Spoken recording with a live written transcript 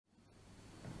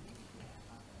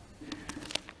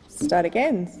start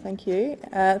again. Thank you.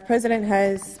 The President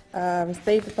has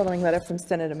received the following letter from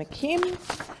Senator McKim.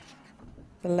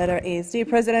 The letter is, Dear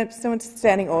President, pursuant to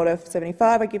Standing Order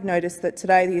 75, I give notice that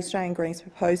today the Australian Greens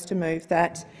propose to move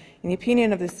that, in the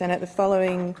opinion of the Senate, the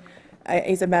following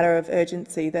is a matter of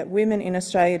urgency, that women in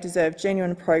Australia deserve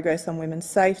genuine progress on women's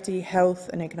safety, health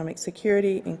and economic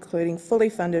security, including fully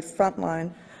funded frontline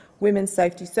women's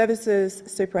safety services,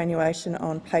 superannuation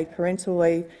on paid parental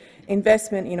leave,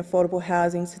 investment in affordable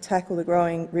housing to tackle the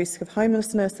growing risk of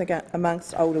homelessness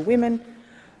amongst older women,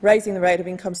 raising the rate of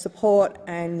income support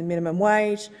and the minimum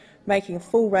wage, making a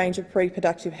full range of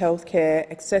reproductive health care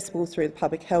accessible through the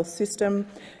public health system,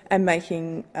 and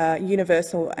making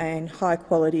universal and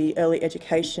high-quality early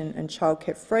education and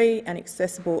childcare free and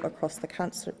accessible across the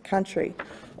country,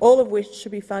 all of which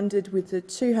should be funded with the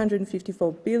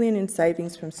 $254 billion in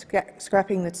savings from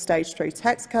scrapping the Stage 3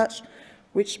 tax cuts,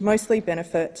 which mostly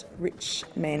benefit rich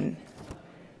men.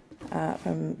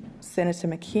 From Senator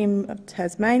McKim of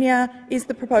Tasmania. Is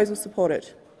the proposal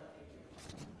supported?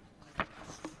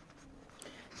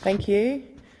 Thank you.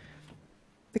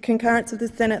 The concurrence of the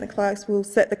Senate, the clerks will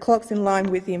set the clocks in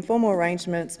line with the informal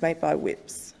arrangements made by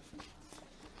whips.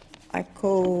 I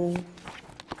call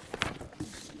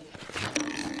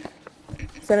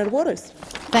Senator Waters.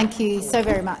 Thank you so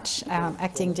very much,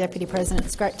 Acting Deputy President.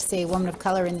 It's great to see a woman of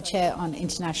colour in the chair on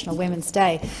International Women's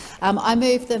Day. I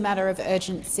move the matter of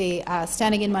urgency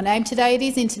standing in my name today. It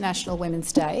is International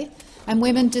Women's Day, and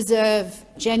women deserve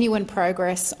genuine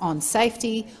progress on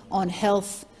safety, on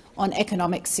health, on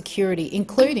economic security,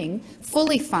 including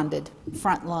fully funded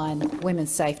frontline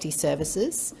women's safety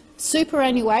services,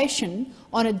 superannuation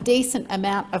on a decent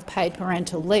amount of paid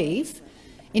parental leave,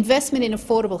 investment in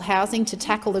affordable housing to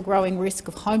tackle the growing risk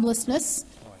of homelessness,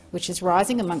 which is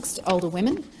rising amongst older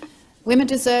women. Women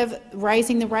deserve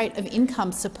raising the rate of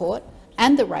income support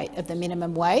and the rate of the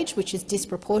minimum wage, which is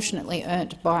disproportionately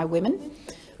earned by women.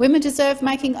 Women deserve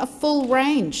making a full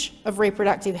range of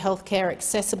reproductive health care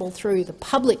accessible through the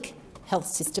public health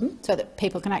system so that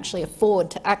people can actually afford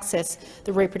to access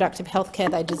the reproductive health care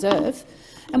they deserve.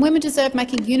 And women deserve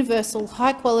making universal,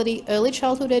 high-quality early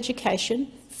childhood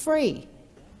education free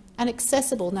and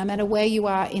accessible no matter where you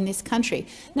are in this country.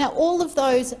 Now, all of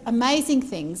those amazing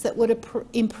things that would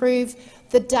improve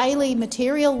the daily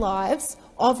material lives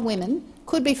of women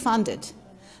could be funded.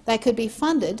 They could be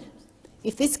funded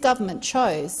if this government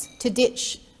chose to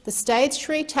ditch the Stage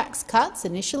 3 tax cuts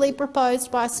initially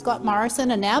proposed by Scott Morrison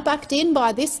and now backed in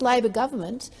by this Labor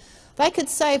government. They could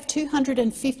save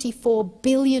 $254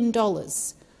 billion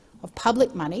of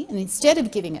public money, and instead of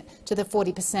giving it to the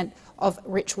 40% of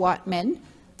rich white men,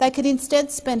 they could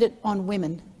instead spend it on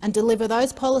women and deliver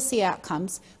those policy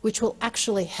outcomes which will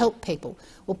actually help people,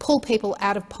 will pull people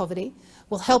out of poverty,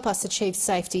 will help us achieve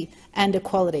safety and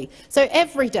equality. So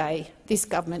every day this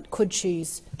government could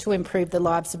choose to improve the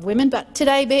lives of women, but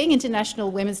today being International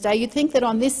Women's Day, you'd think that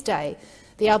on this day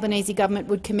the Albanese government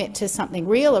would commit to something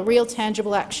real, a real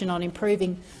tangible action on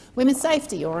improving women's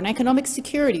safety or on economic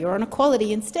security or on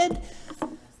equality. Instead,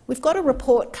 we've got a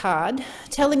report card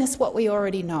telling us what we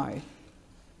already know.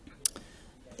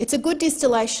 It's a good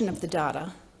distillation of the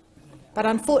data, but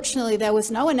unfortunately there was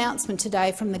no announcement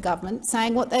today from the government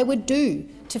saying what they would do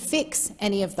to fix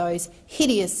any of those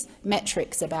hideous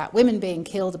metrics about women being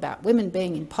killed, about women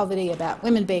being in poverty, about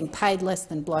women being paid less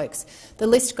than blokes. The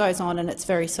list goes on and it's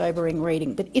very sobering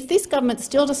reading. But if this government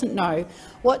still doesn't know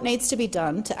what needs to be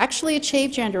done to actually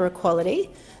achieve gender equality,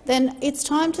 then it's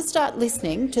time to start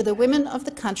listening to the women of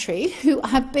the country who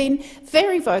have been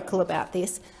very vocal about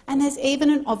this, and there's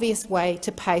even an obvious way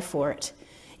to pay for it.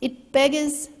 It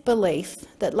beggars belief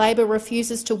that Labor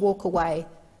refuses to walk away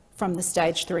from the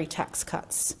Stage 3 tax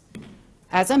cuts.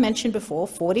 As I mentioned before,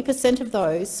 40% of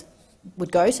those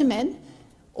would go to men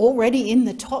already in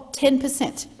the top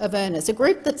 10% of earners, a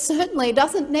group that certainly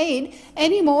doesn't need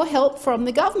any more help from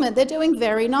the government. They're doing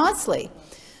very nicely.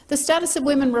 The Status of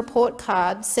Women report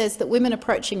card says that women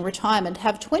approaching retirement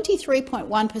have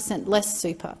 23.1% less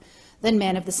super than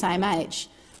men of the same age.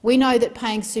 We know that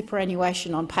paying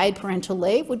superannuation on paid parental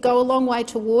leave would go a long way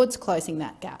towards closing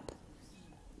that gap.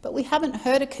 But we haven't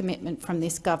heard a commitment from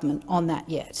this government on that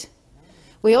yet.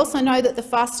 We also know that the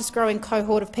fastest growing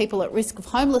cohort of people at risk of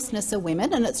homelessness are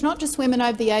women, and it's not just women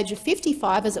over the age of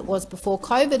 55 as it was before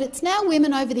COVID, it's now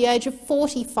women over the age of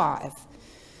 45.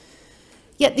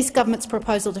 Yet this government's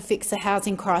proposal to fix the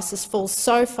housing crisis falls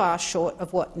so far short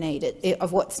of what's needed.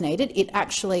 It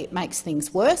actually makes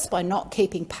things worse by not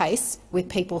keeping pace with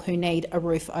people who need a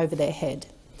roof over their head.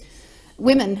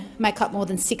 Women make up more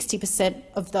than 60%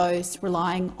 of those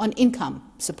relying on income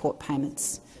support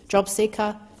payments. Job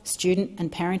seeker, student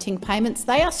and parenting payments,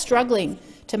 they are struggling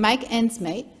to make ends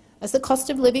meet as the cost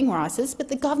of living rises, but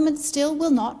the government still will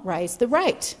not raise the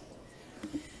rate.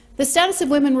 The Status of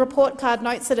Women report card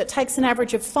notes that it takes an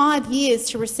average of 5 years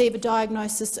to receive a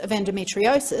diagnosis of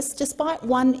endometriosis, despite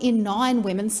 1 in 9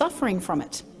 women suffering from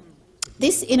it.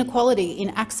 This inequality in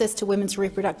access to women's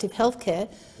reproductive health care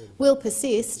will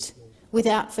persist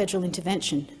without federal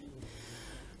intervention.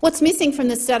 What's missing from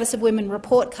the Status of Women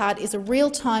report card is a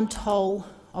real-time toll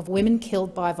of women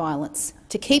killed by violence,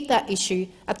 to keep that issue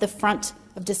at the front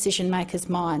of decision-makers'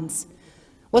 minds.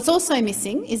 What's also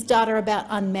missing is data about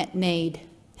unmet need.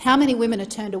 How many women are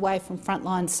turned away from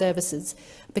frontline services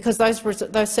because those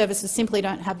services simply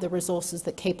don't have the resources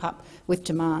that keep up with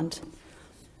demand?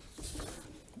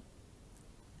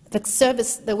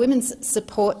 The women's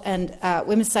support and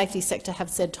women's safety sector have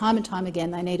said time and time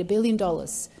again they need $1 billion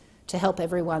to help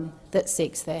everyone that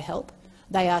seeks their help.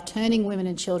 They are turning women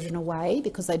and children away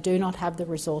because they do not have the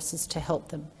resources to help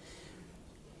them.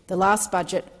 The last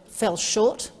budget fell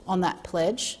short on that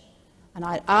pledge, and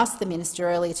I asked the minister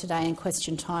earlier today in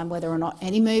question time whether or not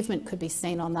any movement could be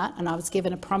seen on that, and I was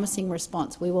given a promising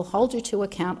response. We will hold you to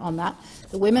account on that.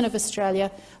 The women of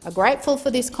Australia are grateful for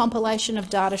this compilation of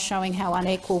data showing how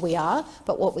unequal we are,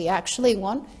 but what we actually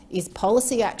want is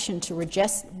policy action to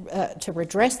redress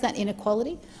that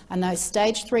inequality, and those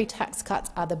stage 3 tax cuts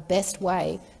are the best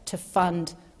way to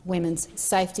fund women's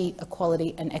safety,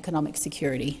 equality and economic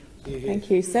security. Thank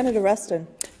you. Senator Ruston.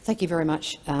 Thank you very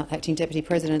much, Acting Deputy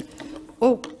President.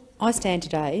 Well, I stand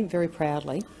today very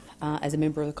proudly as a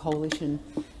member of the coalition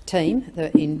team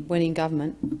that, when in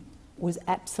government, was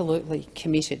absolutely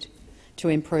committed to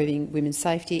improving women's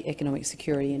safety, economic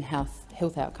security and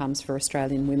health outcomes for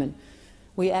Australian women.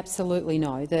 We absolutely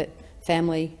know that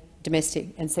family, domestic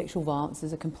and sexual violence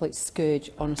is a complete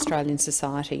scourge on Australian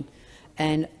society,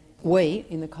 and we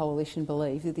in the coalition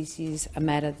believe that this is a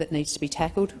matter that needs to be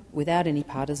tackled without any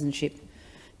partisanship,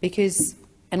 because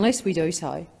unless we do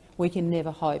so, we can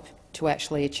never hope to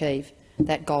actually achieve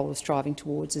that goal of striving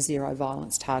towards a zero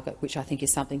violence target, which I think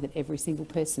is something that every single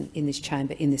person in this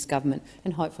chamber, in this government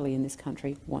and hopefully in this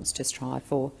country wants to strive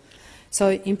for.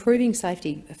 So improving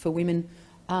safety for women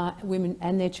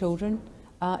and their children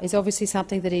is obviously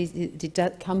something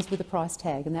that comes with a price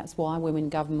tag, and that's why when in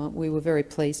government we were very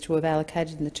pleased to have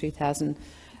allocated in the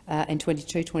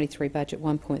 2022-23 budget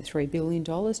 $1.3 billion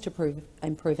to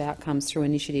improve outcomes through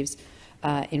initiatives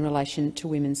in relation to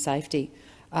women's safety.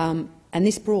 And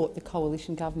this brought the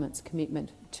coalition government's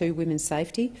commitment to women's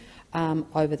safety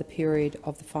over the period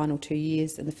of the final 2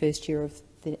 years and the first year of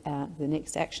the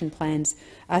next action plans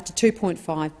to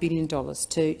 $2.5 billion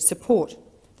to support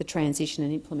the transition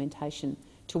and implementation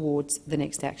towards the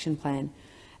next action plan.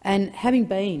 And having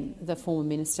been the former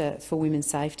Minister for Women's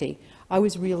Safety, I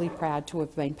was really proud to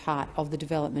have been part of the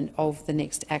development of the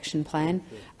next action plan,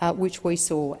 which we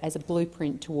saw as a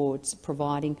blueprint towards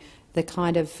providing the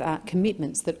kind of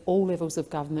commitments that all levels of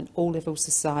government, all levels of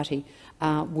society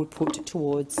would put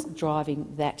towards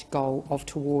driving that goal of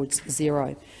towards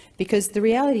zero. Because the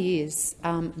reality is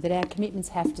that our commitments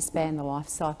have to span the life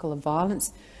cycle of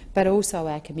violence, but also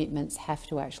our commitments have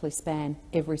to actually span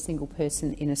every single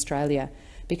person in Australia,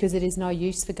 because it is no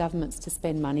use for governments to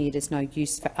spend money, it is no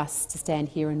use for us to stand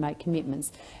here and make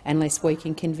commitments unless we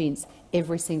can convince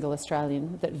every single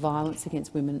Australian that violence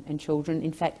against women and children,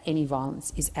 in fact any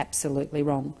violence, is absolutely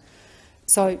wrong.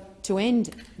 So to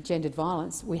end gendered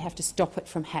violence, we have to stop it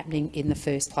from happening in the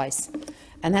first place.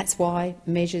 And that's why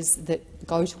measures that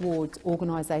go towards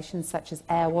organisations such as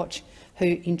Our Watch,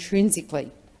 who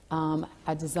intrinsically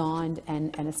are designed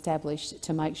and established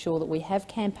to make sure that we have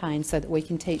campaigns so that we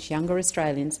can teach younger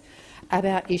Australians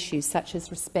about issues such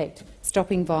as respect,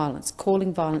 stopping violence,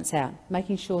 calling violence out,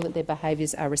 making sure that their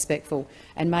behaviours are respectful,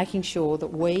 and making sure that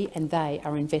we and they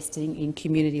are investing in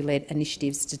community-led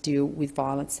initiatives to deal with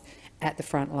violence at the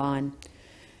front line.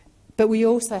 But we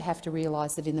also have to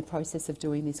realise that in the process of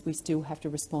doing this, we still have to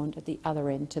respond at the other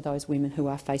end to those women who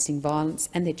are facing violence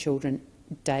and their children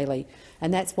daily.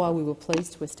 And that's why we were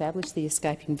pleased to establish the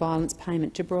escaping violence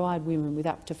payment to provide women with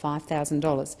up to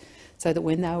 $5,000, so that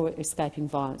when they were escaping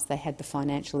violence they had the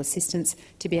financial assistance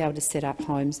to be able to set up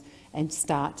homes and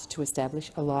start to establish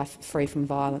a life free from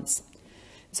violence.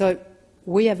 So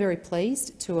we are very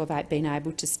pleased to have been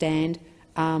able to stand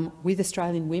with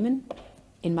Australian women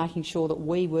in making sure that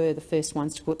we were the first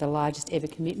ones to put the largest ever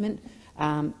commitment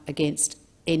against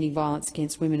ending violence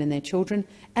against women and their children,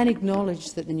 and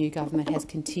acknowledge that the new government has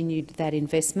continued that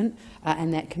investment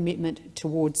and that commitment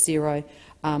towards zero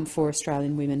for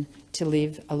Australian women to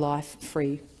live a life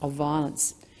free of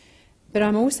violence. But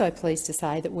I'm also pleased to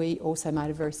say that we also made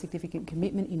a very significant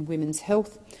commitment in women's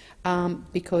health,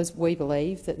 because we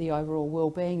believe that the overall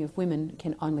well-being of women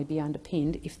can only be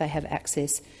underpinned if they have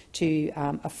access to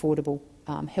affordable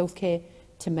healthcare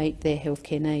to meet their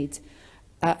healthcare needs.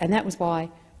 And that was why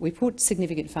we put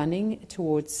significant funding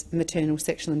towards maternal,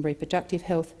 sexual and reproductive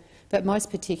health, but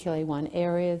most particularly one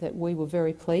area that we were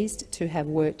very pleased to have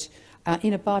worked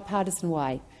in a bipartisan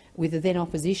way with the then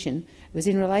opposition was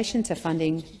in relation to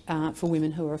funding for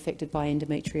women who are affected by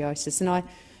endometriosis. And I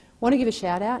want to give a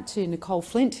shout-out to Nicole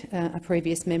Flint, a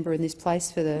previous member in this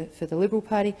place for the Liberal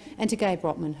Party, and to Gabe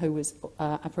Rotman, who was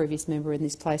a previous member in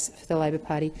this place for the Labor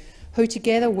Party, who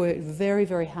together worked very,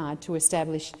 very hard to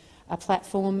establish a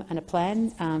platform and a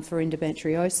plan for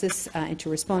endometriosis and to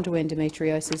respond to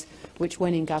endometriosis, which,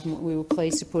 when in government, we were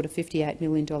pleased to put a $58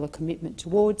 million commitment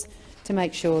towards, to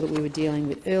make sure that we were dealing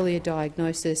with earlier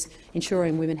diagnosis,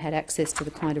 ensuring women had access to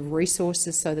the kind of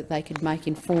resources so that they could make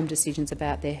informed decisions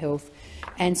about their health,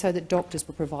 and so that doctors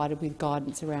were provided with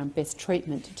guidance around best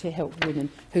treatment to help women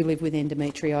who live with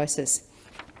endometriosis.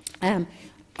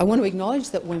 I want to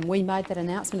acknowledge that when we made that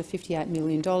announcement of $58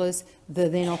 million, the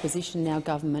then opposition, now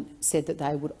government, said that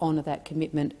they would honour that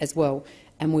commitment as well,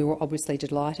 and we were obviously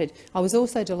delighted. I was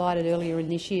also delighted earlier in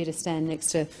this year to stand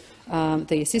next to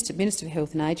the Assistant Minister for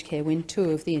Health and Aged Care when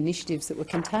two of the initiatives that were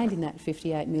contained in that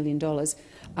 $58 million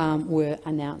were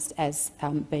announced as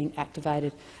being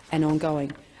activated and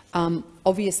ongoing.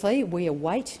 Obviously, we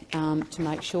await to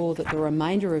make sure that the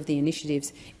remainder of the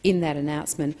initiatives in that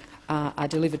announcement are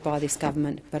delivered by this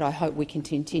government, but I hope we can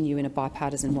continue in a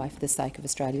bipartisan way for the sake of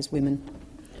Australia's women.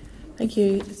 Thank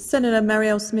you. Senator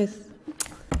Marielle Smith.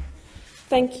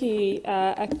 Thank you,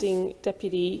 Acting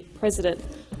Deputy President.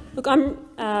 Look, I'm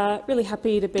really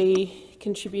happy to be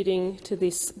contributing to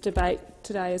this debate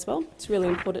today as well. It's a really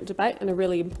important debate and a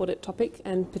really important topic,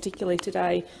 and particularly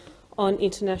today on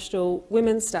International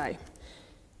Women's Day.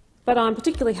 But I'm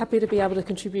particularly happy to be able to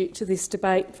contribute to this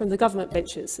debate from the government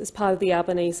benches as part of the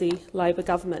Albanese Labor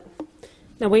government.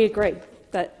 Now, we agree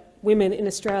that women in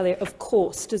Australia, of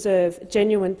course, deserve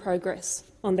genuine progress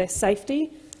on their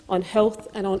safety, on health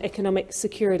and on economic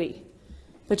security.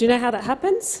 But do you know how that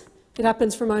happens? It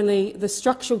happens from only the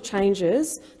structural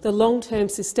changes, the long-term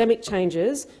systemic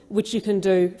changes, which you can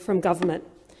do from government.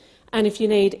 And if you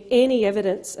need any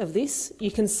evidence of this,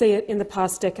 you can see it in the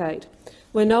past decade,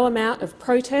 where no amount of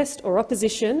protest or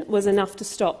opposition was enough to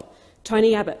stop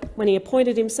Tony Abbott when he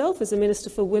appointed himself as a Minister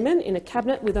for Women in a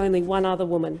cabinet with only one other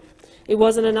woman. It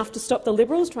wasn't enough to stop the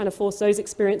Liberals trying to force those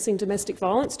experiencing domestic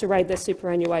violence to raid their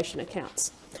superannuation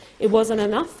accounts. It wasn't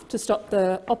enough to stop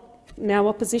the now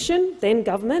opposition, then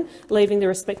government, leaving the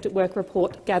Respect at Work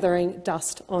report gathering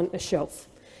dust on a shelf.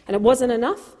 And it wasn't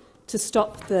enough to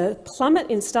stop the plummet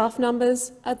in staff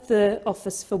numbers at the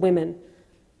Office for Women.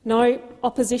 No,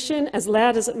 opposition, as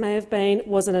loud as it may have been,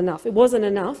 wasn't enough. It wasn't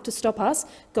enough to stop us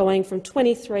going from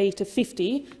 23 to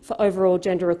 50 for overall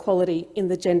gender equality in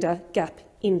the Gender Gap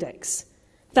Index.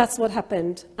 That's what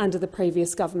happened under the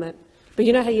previous government. But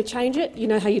you know how you change it? You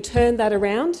know how you turn that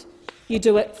around? You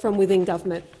do it from within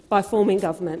government, by forming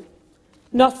government.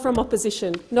 Not from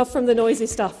opposition, not from the noisy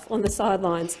stuff on the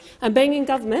sidelines. And being in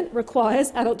government requires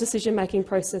adult decision-making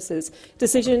processes,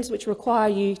 decisions which require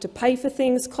you to pay for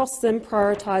things, cost them,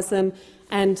 prioritise them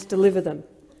and deliver them.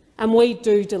 And we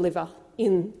do deliver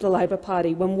in the Labor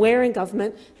Party. When we're in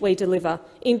government, we deliver.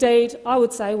 Indeed, I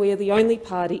would say we are the only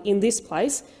party in this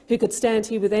place who could stand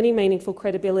here with any meaningful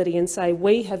credibility and say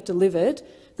we have delivered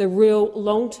the real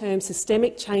long-term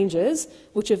systemic changes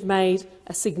which have made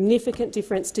a significant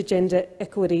difference to gender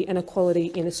equity and equality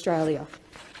in Australia.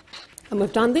 And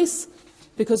we've done this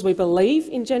because we believe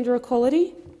in gender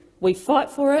equality, we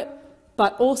fight for it,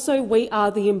 but also we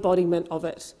are the embodiment of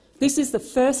it. This is the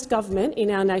first government in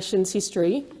our nation's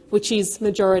history which is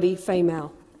majority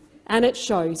female. And it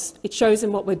shows. It shows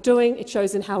in what we're doing, it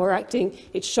shows in how we're acting,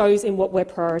 it shows in what we're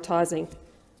prioritising.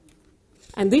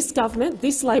 And this government,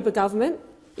 this Labor government,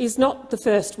 is not the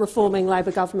first reforming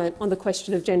Labor government on the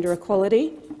question of gender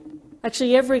equality.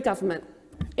 Actually, every government,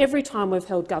 every time we've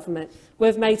held government,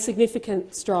 we've made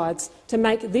significant strides to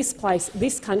make this place,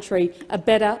 this country, a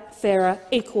better, fairer,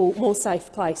 equal, more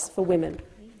safe place for women.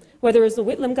 Whether it's the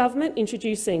Whitlam government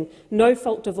introducing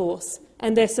no-fault divorce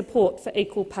and their support for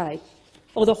equal pay,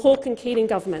 or the Hawke and Keating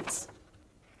governments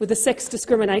with the Sex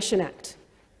Discrimination Act,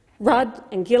 Rudd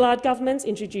and Gillard governments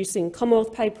introducing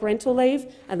Commonwealth paid parental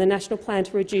leave and the National Plan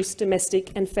to Reduce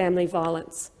Domestic and Family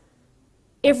Violence.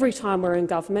 Every time we're in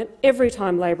government, every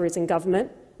time Labor is in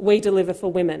government, we deliver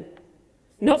for women.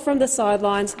 Not from the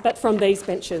sidelines, but from these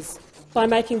benches, by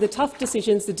making the tough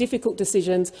decisions, the difficult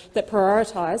decisions that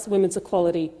prioritise women's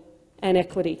equality and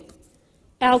equity.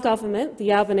 Our government,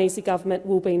 the Albanese government,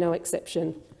 will be no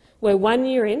exception. We're 1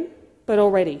 year in, but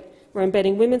already we're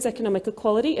embedding women's economic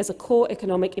equality as a core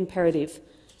economic imperative,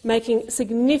 making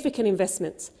significant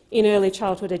investments in early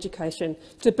childhood education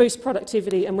to boost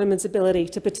productivity and women's ability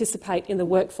to participate in the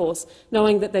workforce,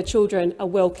 knowing that their children are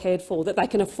well cared for, that they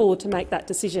can afford to make that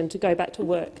decision to go back to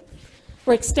work.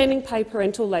 We're extending paid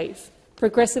parental leave,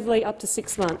 progressively up to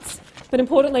 6 months, but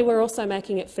importantly we're also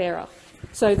making it fairer,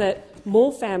 so that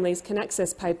more families can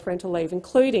access paid parental leave,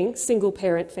 including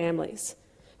single-parent families.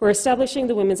 We're establishing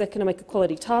the Women's Economic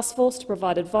Equality Task Force to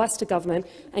provide advice to government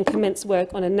and commence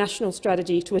work on a national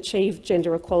strategy to achieve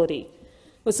gender equality.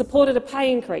 We've supported a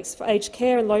pay increase for aged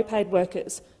care and low-paid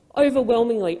workers,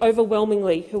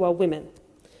 overwhelmingly who are women.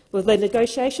 We've led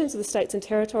negotiations with the states and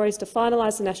territories to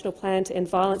finalise the national plan to end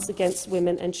violence against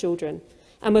women and children.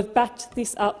 And we've backed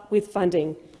this up with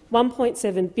funding,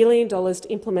 $1.7 billion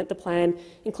to implement the plan,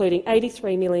 including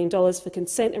 $83 million for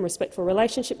consent and respectful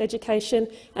relationship education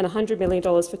and $100 million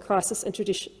for crisis and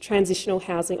transitional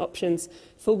housing options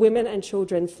for women and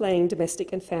children fleeing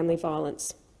domestic and family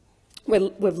violence.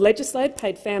 We've legislated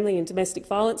paid family and domestic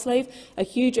violence leave, a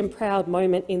huge and proud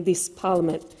moment in this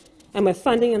parliament, and we're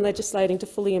funding and legislating to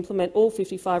fully implement all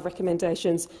 55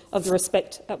 recommendations of the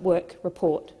Respect at Work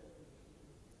report.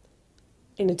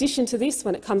 In addition to this,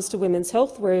 when it comes to women's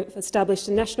health, we've established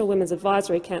a National Women's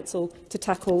Advisory Council to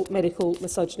tackle medical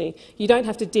misogyny. You don't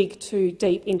have to dig too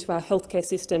deep into our healthcare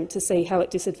system to see how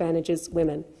it disadvantages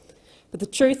women. But the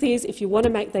truth is, if you want to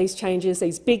make these changes,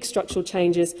 these big structural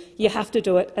changes, you have to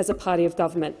do it as a party of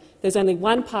government. There's only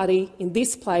one party in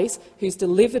this place who's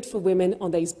delivered for women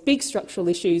on these big structural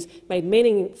issues, made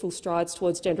meaningful strides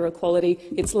towards gender equality.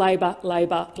 It's Labor,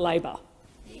 Labor, Labor.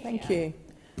 Thank you.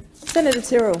 Senator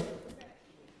Tyrrell.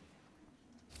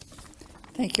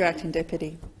 Thank you, Acting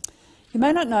Deputy. You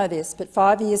may not know this, but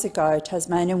 5 years ago,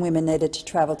 Tasmanian women needed to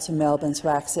travel to Melbourne to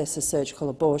access a surgical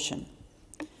abortion.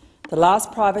 The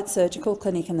last private surgical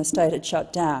clinic in the state had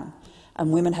shut down,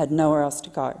 and women had nowhere else to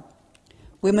go.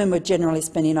 Women were generally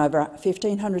spending over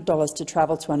 $1,500 to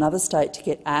travel to another state to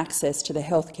get access to the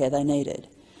health care they needed,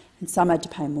 and some had to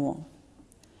pay more.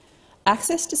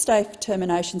 Access to state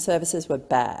termination services were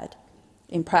bad.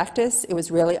 In practice, it was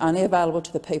really only available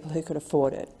to the people who could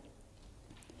afford it.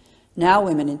 Now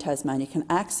women in Tasmania can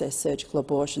access surgical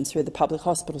abortions through the public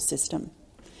hospital system,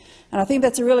 and I think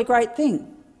that's a really great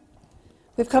thing.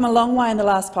 We've come a long way in the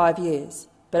last 5 years,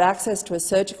 but access to a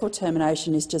surgical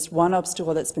termination is just one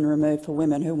obstacle that's been removed for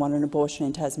women who want an abortion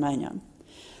in Tasmania.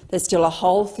 There's still a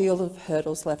whole field of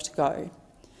hurdles left to go.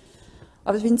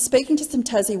 I've been speaking to some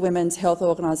Tassie women's health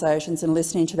organisations and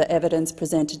listening to the evidence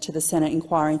presented to the Senate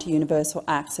inquiry into universal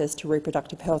access to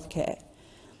reproductive health care.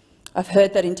 I've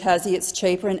heard that in Tassie it's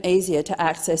cheaper and easier to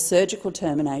access surgical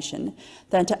termination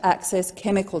than to access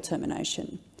chemical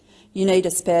termination. You need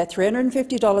a spare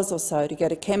 $350 or so to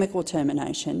get a chemical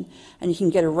termination, and you can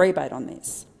get a rebate on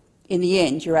this. In the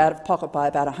end, you're out of pocket by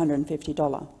about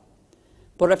 $150.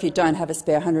 What if you don't have a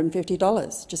spare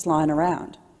 $150 just lying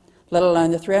around, let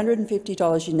alone the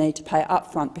 $350 you need to pay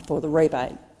up front before the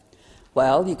rebate?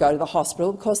 Well, you go to the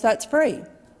hospital because that's free.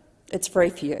 It's free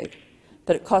for you,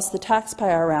 but it costs the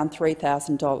taxpayer around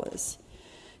 $3,000.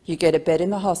 You get a bed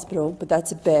in the hospital, but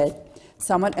that's a bed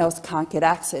someone else can't get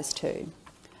access to.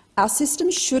 Our system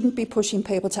shouldn't be pushing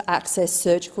people to access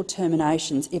surgical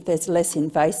terminations if there's less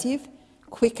invasive,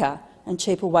 quicker and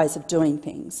cheaper ways of doing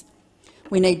things.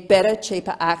 We need better,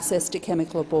 cheaper access to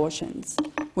chemical abortions.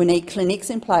 We need clinics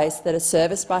in place that are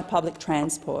serviced by public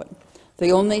transport.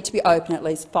 They all need to be open at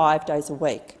least 5 days a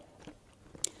week.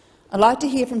 I'd like to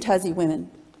hear from Tassie women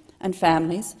and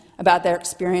families about their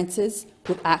experiences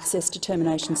with access to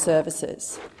termination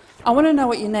services. I want to know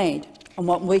what you need and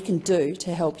what we can do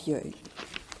to help you.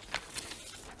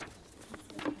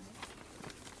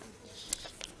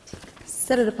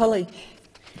 Senator Polley.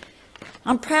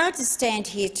 I'm proud to stand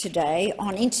here today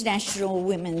on International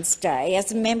Women's Day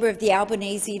as a member of the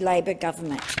Albanese Labor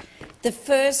government, the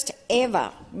first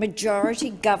ever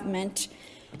majority government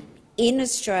in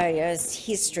Australia's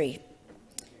history,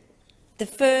 the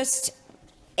first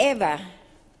ever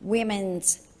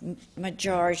women's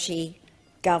majority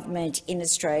government in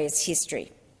Australia's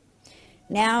history.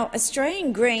 Now,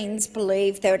 Australian Greens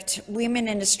believe that women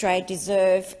in Australia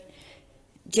deserve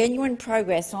genuine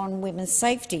progress on women's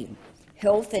safety,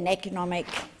 health and economic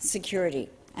security,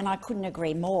 and I couldn't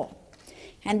agree more.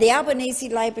 And the Albanese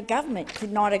Labor government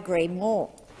could not agree more.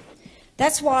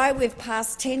 That's why we've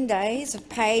passed 10 days of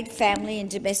paid family and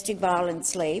domestic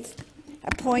violence leave,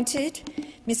 appointed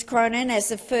Ms Cronin as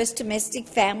the first Domestic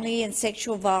Family and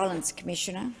Sexual Violence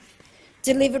Commissioner,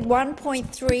 delivered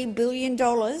 $1.3 billion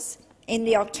in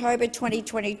the October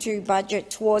 2022 budget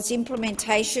towards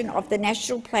implementation of the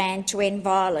National Plan to End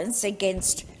Violence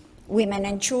Against Women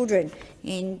and Children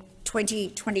in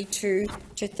 2022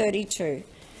 to 32.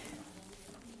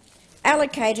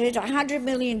 Allocated $100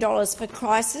 million for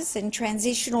crisis and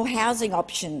transitional housing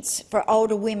options for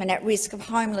older women at risk of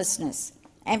homelessness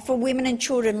and for women and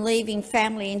children leaving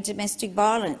family and domestic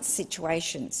violence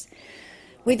situations.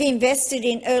 We've invested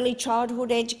in early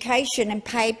childhood education and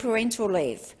paid parental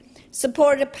leave,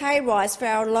 supported a pay rise for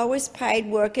our lowest paid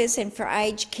workers and for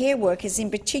aged care workers in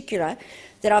particular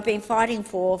that I've been fighting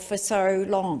for so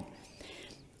long.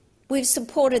 We've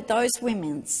supported those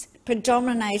women's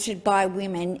predominated by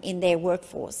women in their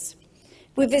workforce.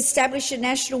 We've established a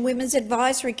National Women's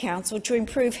Advisory Council to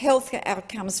improve health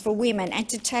outcomes for women and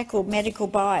to tackle medical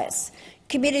bias,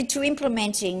 committed to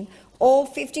implementing all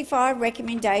 55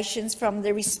 recommendations from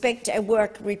the Respect at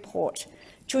Work report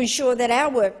to ensure that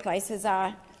our workplaces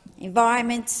are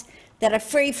environments that are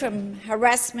free from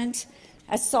harassment,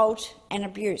 assault and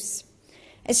abuse.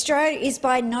 Australia is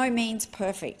by no means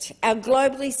perfect. Our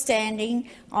globally standing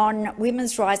on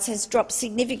women's rights has dropped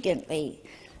significantly,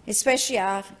 especially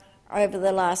over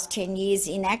the last 10 years'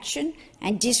 inaction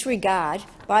and disregard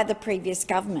by the previous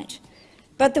government.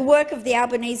 But the work of the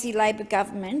Albanese Labor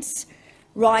government's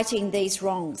righting these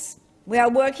wrongs. We are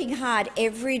working hard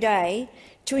every day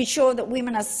to ensure that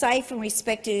women are safe and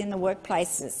respected in the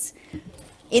workplaces,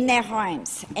 in their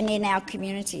homes and in our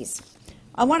communities.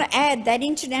 I want to add that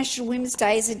International Women's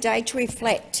Day is a day to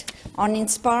reflect on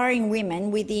inspiring women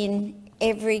within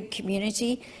every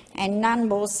community, and none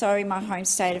more so in my home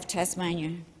state of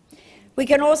Tasmania. We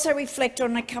can also reflect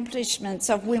on accomplishments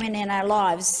of women in our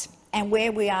lives and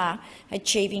where we are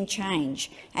achieving change,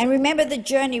 and remember the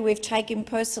journey we've taken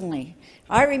personally.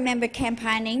 I remember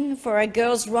campaigning for a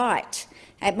girl's right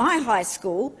at my high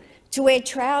school to wear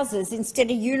trousers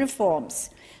instead of uniforms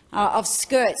of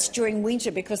skirts during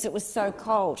winter because it was so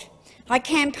cold. I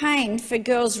campaigned for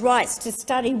girls' rights to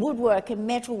study woodwork and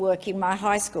metalwork in my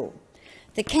high school.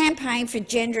 The campaign for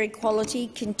gender equality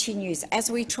continues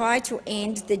as we try to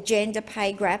end the gender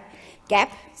pay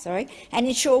gap and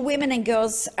ensure women and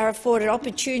girls are afforded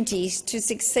opportunities to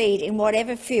succeed in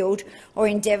whatever field or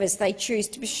endeavours they choose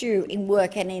to pursue in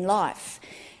work and in life.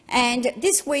 And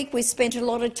this week we spent a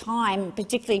lot of time,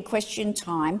 particularly question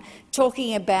time,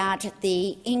 talking about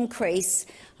the increase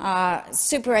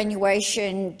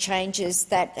superannuation changes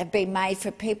that have been made for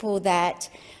people that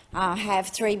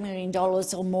have $3 million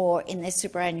or more in their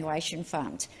superannuation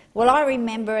fund. Well, I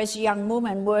remember as a young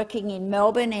woman working in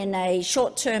Melbourne in a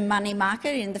short-term money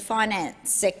market in the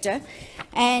finance sector,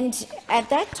 and at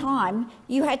that time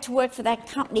you had to work for that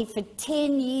company for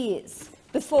 10 years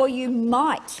before you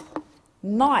might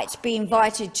be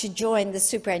invited to join the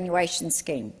superannuation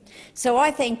scheme. So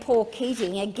I thank Paul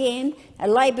Keating, again a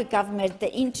Labor government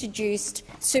that introduced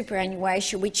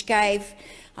superannuation, which gave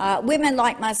women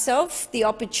like myself the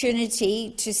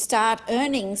opportunity to start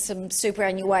earning some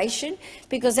superannuation,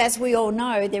 because as we all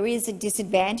know there is a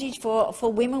disadvantage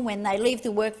for women when they leave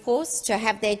the workforce to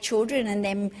have their children and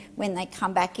then when they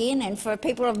come back in, and for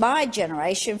people of my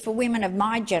generation, for women of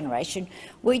my generation,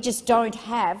 we just don't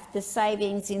have the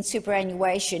savings in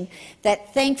superannuation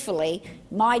that thankfully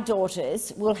my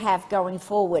daughters will have going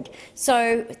forward.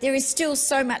 So there is still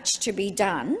so much to be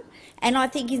done, and I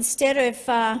think instead of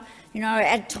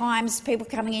at times people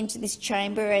coming into this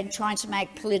chamber and trying to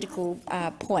make political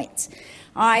points,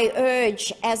 I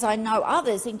urge, as I know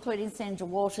others, including Senator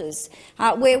Waters,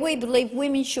 where we believe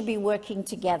women should be working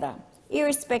together,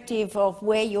 irrespective of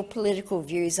where your political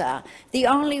views are. The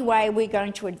only way we're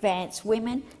going to advance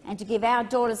women and to give our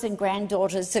daughters and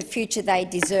granddaughters the future they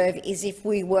deserve is if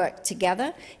we work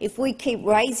together, if we keep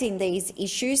raising these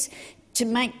issues to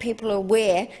make people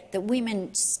aware that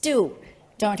women still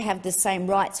don't have the same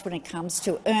rights when it comes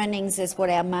to earnings as what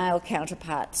our male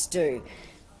counterparts do.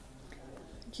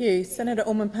 Thank you. Senator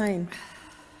Orman-Payne.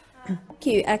 Thank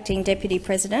you, Acting Deputy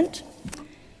President.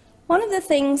 One of the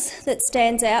things that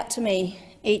stands out to me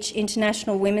each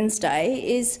International Women's Day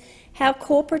is how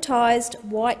corporatised,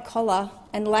 white-collar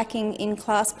and lacking in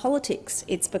class politics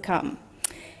it's become.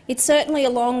 It's certainly a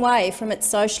long way from its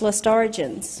socialist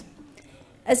origins.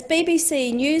 As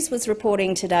BBC News was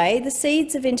reporting today, the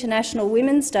seeds of International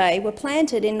Women's Day were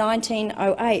planted in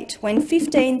 1908 when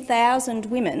 15,000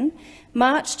 women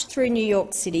marched through New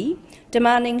York City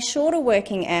demanding shorter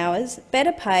working hours,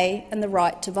 better pay and the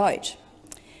right to vote.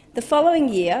 The following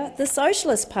year, the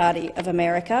Socialist Party of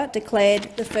America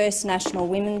declared the first National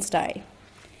Women's Day.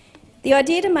 The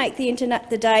idea to make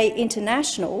the day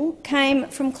international came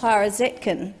from Clara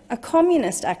Zetkin, a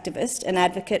communist activist and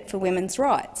advocate for women's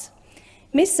rights.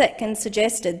 Ms Setkin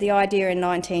suggested the idea in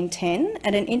 1910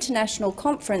 at an international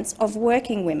conference of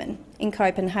working women in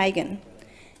Copenhagen.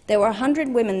 There were 100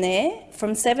 women there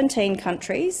from 17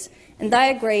 countries, and they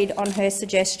agreed on her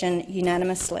suggestion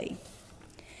unanimously.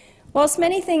 Whilst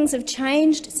many things have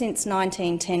changed since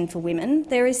 1910 for women,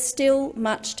 there is still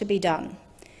much to be done.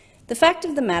 The fact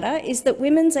of the matter is that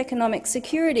women's economic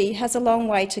security has a long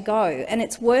way to go, and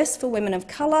it's worse for women of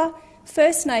colour,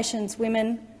 First Nations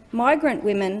women, migrant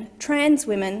women, trans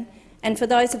women, and for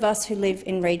those of us who live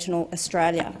in regional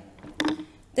Australia.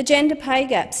 The gender pay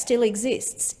gap still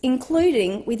exists,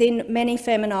 including within many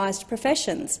feminised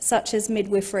professions, such as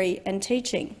midwifery and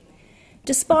teaching.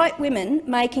 Despite women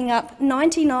making up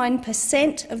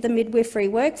 99% of the midwifery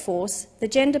workforce, the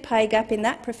gender pay gap in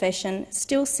that profession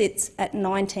still sits at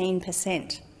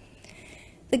 19%.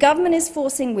 The government is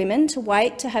forcing women to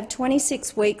wait to have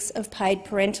 26 weeks of paid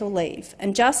parental leave,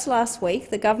 and just last week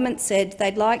the government said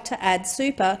they'd like to add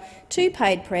super to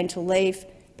paid parental leave,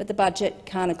 but the budget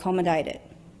can't accommodate it.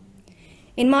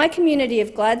 In my community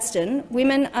of Gladstone,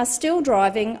 women are still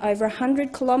driving over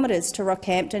 100 kilometres to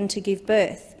Rockhampton to give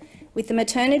birth, with the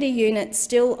maternity unit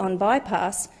still on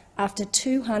bypass after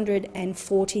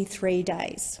 243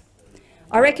 days.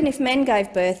 I reckon if men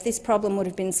gave birth, this problem would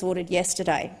have been sorted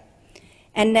yesterday.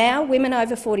 And now women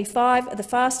over 45 are the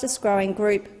fastest growing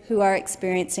group who are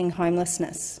experiencing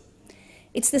homelessness.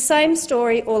 It's the same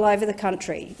story all over the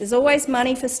country. There's always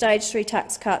money for stage 3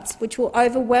 tax cuts, which will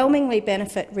overwhelmingly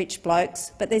benefit rich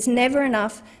blokes, but there's never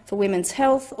enough for women's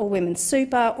health or women's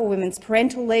super or women's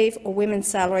parental leave or women's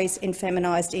salaries in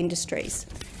feminised industries.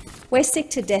 We're sick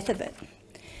to death of it.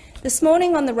 This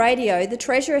morning on the radio, the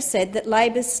Treasurer said that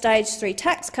Labor's stage 3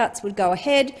 tax cuts would go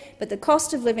ahead, but the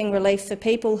cost of living relief for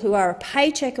people who are a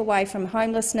paycheck away from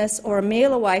homelessness or a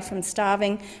meal away from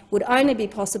starving would only be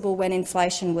possible when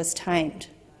inflation was tamed.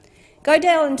 Go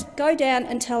down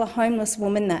and tell a homeless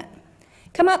woman that.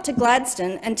 Come up to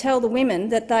Gladstone and tell the women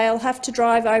that they'll have to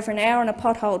drive over an hour on a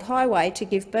potholed highway to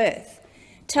give birth.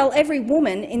 Tell every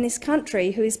woman in this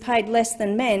country who is paid less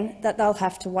than men that they'll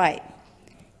have to wait.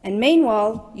 And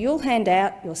meanwhile, you'll hand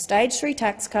out your stage 3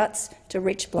 tax cuts to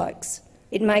rich blokes.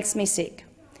 It makes me sick.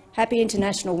 Happy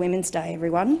International Women's Day,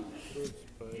 everyone.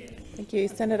 Thank you.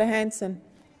 Senator Hanson.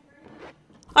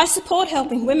 I support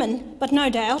helping women, but no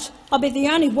doubt I'll be the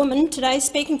only woman today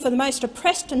speaking for the most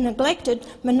oppressed and neglected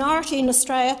minority in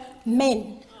Australia,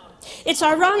 men. It's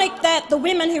ironic that the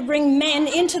women who bring men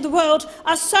into the world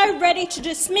are so ready to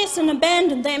dismiss and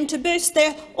abandon them to boost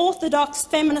their orthodox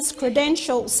feminist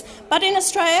credentials. But in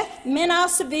Australia, men are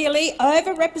severely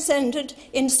overrepresented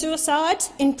in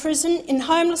suicides, in prison, in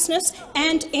homelessness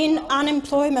and in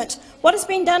unemployment. What has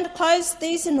been done to close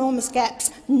these enormous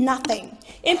gaps? Nothing.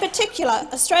 In particular,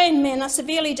 Australian men are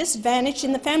severely disadvantaged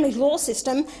in the family law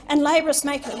system, and Labor is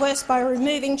making it worse by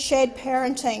removing shared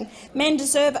parenting. Men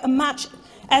deserve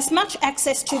as much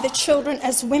access to their children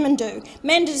as women do.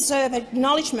 Men deserve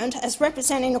acknowledgement as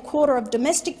representing a quarter of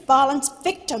domestic violence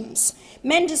victims.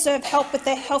 Men deserve help with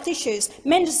their health issues.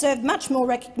 Men deserve much more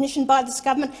recognition by this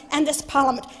government and this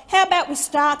parliament. How about we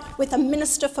start with a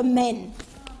Minister for Men?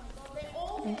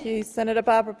 Thank you. Senator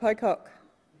Barbara Pocock.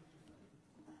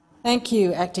 Thank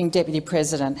you, Acting Deputy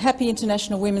President. Happy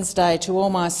International Women's Day to all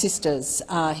my sisters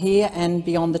here and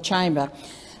beyond the chamber.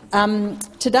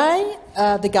 Today,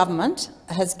 the government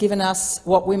has given us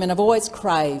what women have always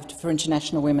craved for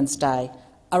International Women's Day,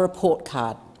 a report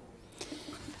card.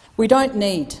 We don't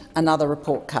need another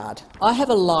report card. I have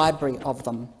a library of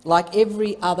them, like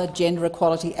every other gender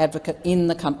equality advocate in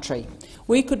the country.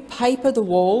 We could paper the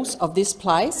walls of this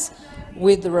place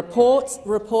with the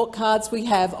report cards we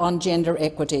have on gender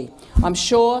equity. I'm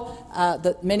sure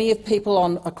that many of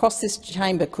people across this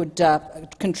chamber could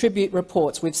contribute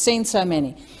reports. We've seen so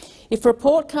many. If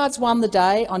report cards won the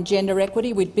day on gender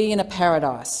equity, we'd be in a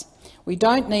paradise. We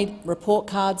don't need report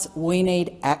cards, we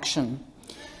need action.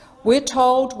 We're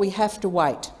told we have to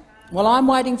wait. Well, I'm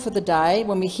waiting for the day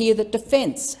when we hear that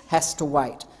Defence has to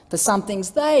wait for some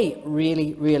things they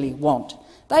really, really want.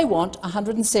 They want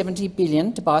 $170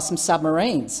 billion to buy some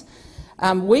submarines.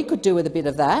 We could do with a bit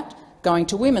of that going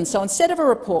to women. So instead of a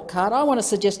report card, I want to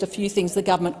suggest a few things the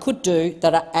government could do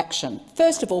that are action.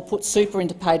 First of all, put super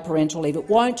into paid parental leave. It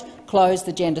won't close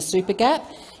the gender super gap.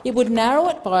 It would narrow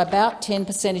it by about 10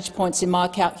 percentage points in my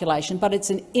calculation, but it's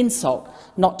an insult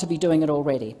not to be doing it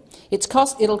already.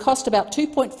 It'll cost about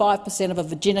 2.5% of a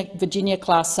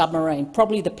Virginia-class submarine,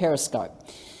 probably the Periscope.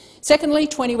 Secondly,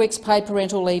 20 weeks paid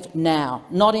parental leave now,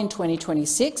 not in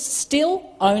 2026. Still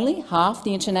only half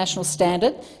the international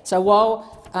standard. So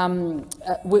while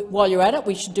you're at it,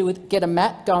 we should get a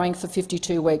map going for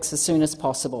 52 weeks as soon as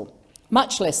possible.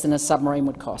 Much less than a submarine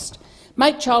would cost.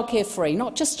 Make childcare free,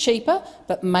 not just cheaper,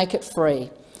 but make it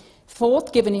free.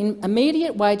 Fourth, give an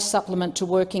immediate wage supplement to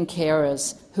working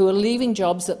carers who are leaving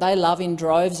jobs that they love in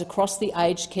droves across the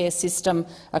aged care system,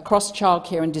 across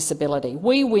childcare and disability.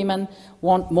 We women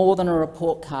want more than a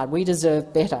report card. We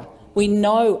deserve better. We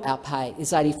know our pay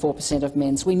is 84% of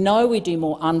men's. We know we do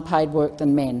more unpaid work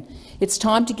than men. It's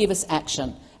time to give us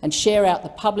action and share out the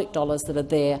public dollars that are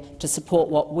there to support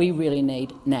what we really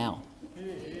need now.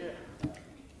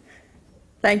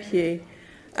 Thank you.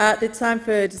 The time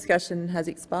for discussion has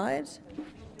expired.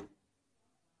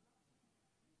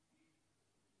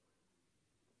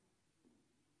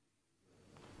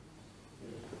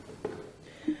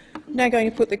 I'm now going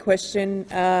to put the question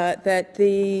that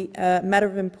the matter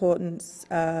of importance,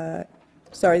 the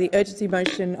urgency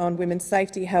motion on women's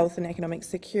safety, health and economic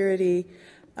security,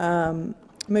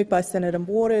 moved by Senator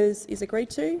Waters, is agreed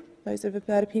to. Those of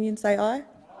that opinion say aye.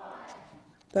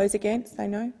 Those against say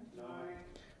no.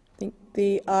 I think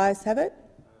the ayes have it.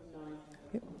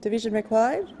 Yep. Division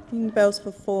required. Ring the bells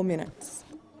for 4 minutes.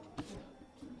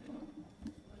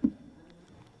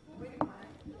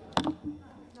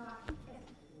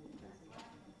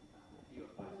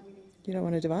 You don't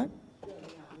want to divide?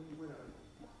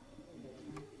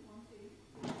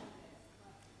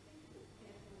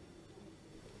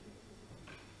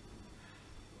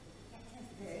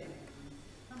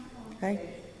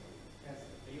 Okay.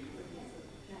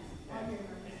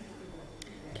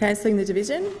 Cancelling the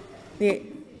division? The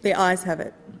ayes have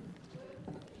it.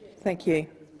 Thank you.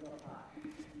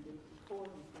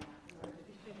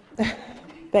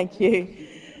 Thank you.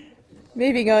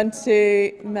 Moving on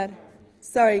to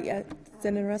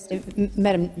Senator Ruston.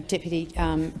 Madam Deputy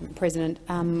President,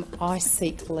 I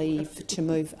seek leave to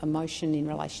move a motion in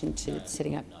relation to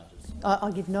setting up. I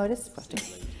give notice.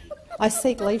 I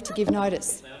seek leave to give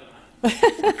notice.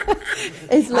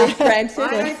 Is leave granted?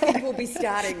 I don't think we'll be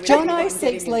starting with Jono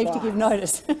seeks leave to give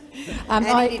notice. And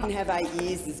he didn't have 8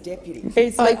 years as deputy.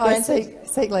 I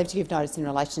seek leave to give notice in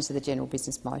relation to the general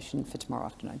business motion for tomorrow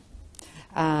afternoon.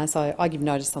 So I give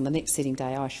notice on the next sitting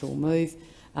day. I shall move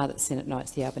that the Senate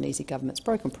notes the Albanese government's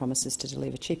broken promises to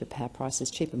deliver cheaper power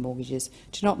prices, cheaper mortgages,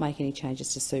 to not make any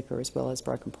changes to super, as well as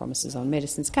broken promises on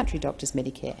medicines, country doctors,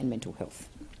 Medicare and mental health.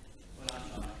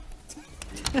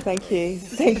 Thank you.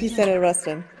 Thank you, Senator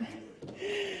Ruston.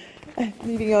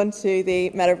 Moving on to the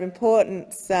matter of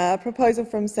importance, proposal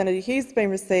from Senator Hughes has been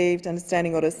received under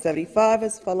Standing Order 75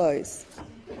 as follows.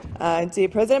 Dear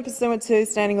President, pursuant to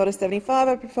Standing Order 75,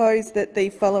 I propose that the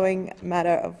following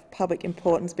matter of public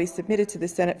importance be submitted to the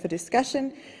Senate for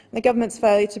discussion: the government's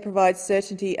failure to provide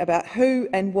certainty about who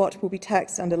and what will be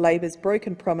taxed under Labor's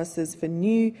broken promises for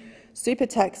new super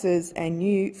taxes and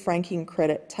new franking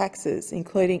credit taxes,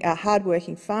 including our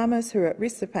hard-working farmers who are at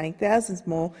risk of paying thousands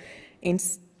more in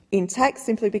tax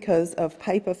simply because of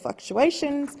paper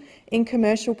fluctuations in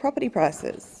commercial property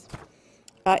prices.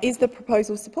 Is the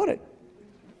proposal supported?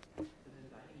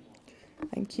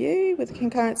 Thank you. With the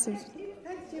concurrence of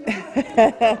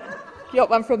got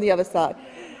one from the other side.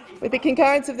 With the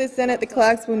concurrence of the Senate, the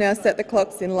clerks will now set the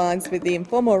clocks in lines with the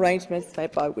informal arrangements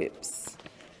made by whips.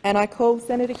 And I call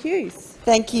Senator Hughes.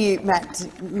 Thank you,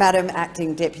 Madam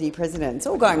Acting Deputy President. It's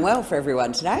all going well for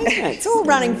everyone today, isn't it? It's all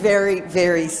running very,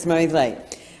 very smoothly.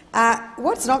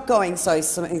 What's not going so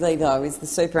smoothly, though, is the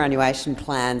superannuation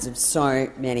plans of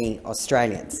so many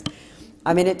Australians.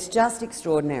 I mean, it's just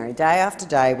extraordinary. Day after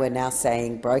day, we're now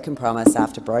seeing broken promise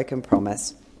after broken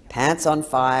promise, pants on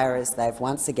fire as they've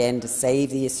once again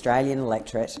deceived the Australian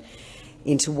electorate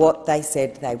into what they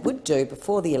said they would do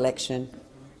before the election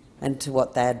and to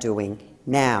what they're doing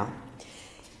now.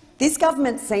 This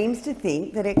government seems to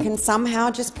think that it can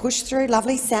somehow just push through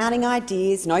lovely sounding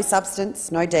ideas, no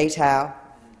substance, no detail,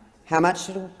 how much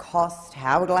it will cost,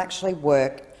 how it will actually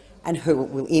work and who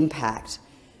it will impact,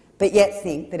 but yet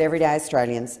think that everyday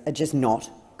Australians are just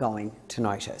not going to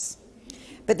notice.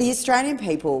 But the Australian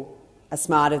people are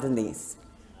smarter than this,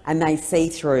 and they see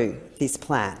through this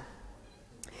plan.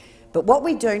 But what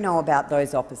we do know about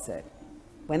those opposite,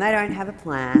 when they don't have a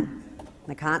plan,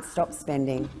 they can't stop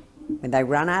spending, when they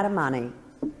run out of money,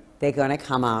 they're going to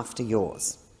come after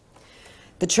yours.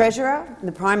 The Treasurer and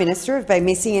the Prime Minister have been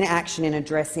missing in action in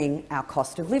addressing our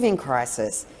cost of living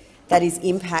crisis that is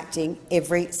impacting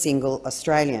every single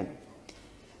Australian.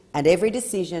 And every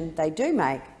decision they do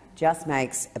make just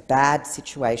makes a bad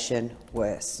situation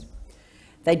worse.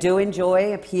 They do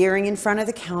enjoy appearing in front of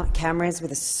the cameras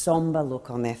with a sombre look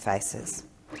on their faces,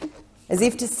 as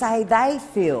if to say they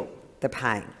feel the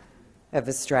pain of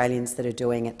Australians that are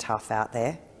doing it tough out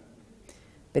there.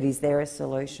 But is there a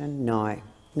solution? No.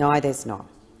 No, there's not.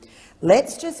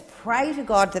 Let's just pray to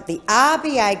God that the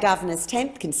RBA Governor's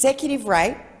 10th consecutive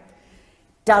rate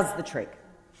does the trick.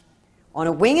 On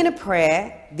a wing and a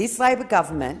prayer, this Labor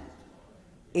government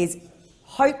is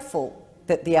hopeful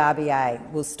that the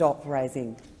RBA will stop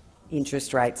raising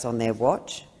interest rates on their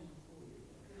watch.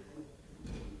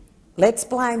 Let's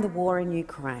blame the war in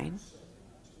Ukraine,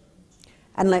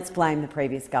 and let's blame the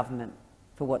previous government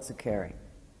for what's occurring.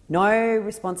 No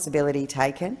responsibility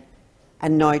taken,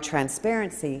 and no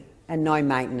transparency, and no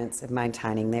maintenance of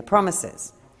maintaining their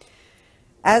promises.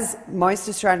 As most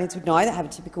Australians would know, they have a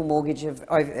typical mortgage of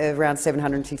around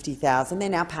 $750,000. They're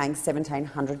now paying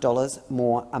 $1,700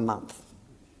 more a month.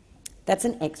 That's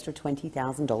an extra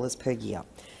 $20,000 per year.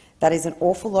 That is an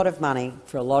awful lot of money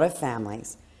for a lot of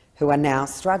families who are now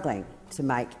struggling to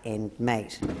make ends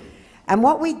meet. And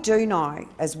what we do know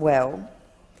as well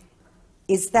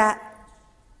is that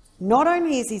not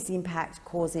only is this impact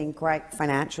causing great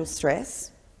financial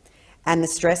stress, and the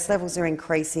stress levels are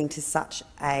increasing to such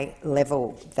a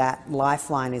level that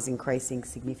Lifeline is increasing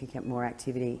significant more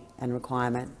activity and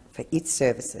requirement for its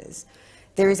services,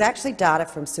 there is actually data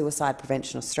from Suicide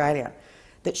Prevention Australia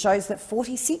that shows that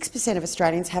 46% of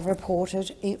Australians have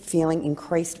reported feeling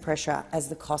increased pressure as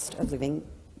the cost of living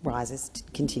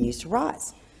continues to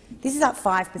rise. This is up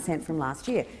 5% from last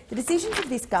year. The decisions of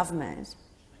this government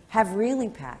have real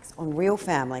impacts on real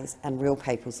families and real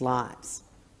people's lives.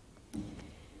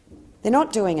 They're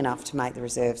not doing enough to make the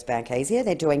Reserves Bank easier.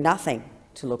 They're doing nothing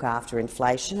to look after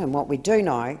inflation. And what we do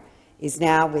know is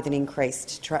now, with an increase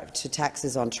to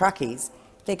taxes on truckies,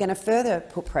 they're going to further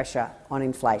put pressure on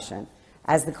inflation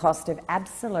as the cost of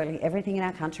absolutely everything in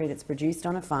our country that's produced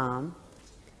on a farm,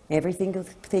 every single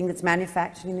thing that's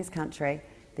manufactured in this country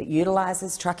that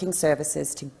utilises trucking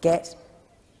services to get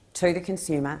to the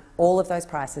consumer, all of those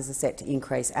prices are set to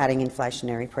increase, adding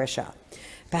inflationary pressure.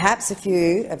 Perhaps a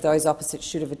few of those opposites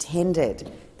should have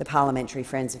attended the Parliamentary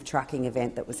Friends of Trucking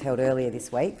event that was held earlier this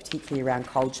week, particularly around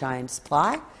cold chain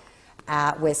supply,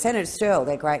 where Senator Sterle,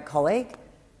 their great colleague,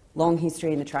 long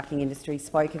history in the trucking industry,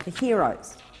 spoke of the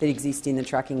heroes that exist in the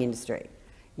trucking industry.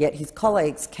 Yet his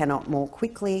colleagues cannot more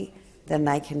quickly than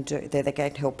they can do, they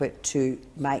can't help it to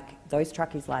make those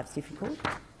truckies' lives difficult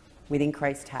with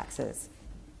increased taxes,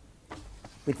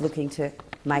 with looking to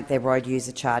make their road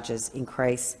user charges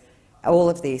increase. All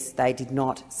of this they did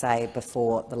not say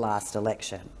before the last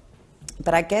election.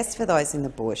 But I guess for those in the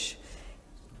bush,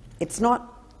 it's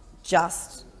not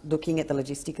just looking at the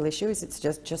logistical issues, it's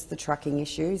just the trucking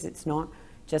issues, it's not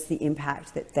just the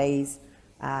impact that these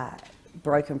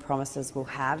broken promises will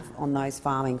have on those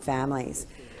farming families.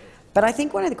 But I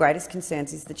think one of the greatest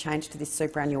concerns is the change to this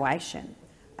superannuation.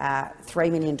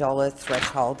 $3 million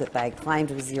threshold that they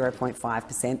claimed was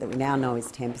 0.5%, that we now know is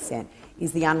 10%,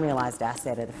 is the unrealised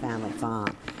asset of the family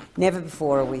farm. Never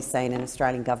before have we seen an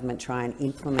Australian government try and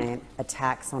implement a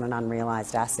tax on an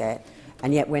unrealised asset,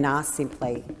 and yet when asked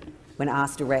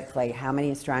directly how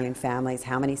many Australian families,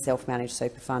 how many self-managed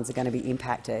super funds are going to be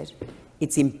impacted,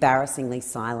 it's embarrassingly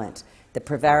silent. The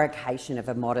prevarication of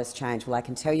a modest change, well, I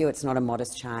can tell you it's not a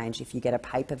modest change if you get a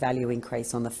paper value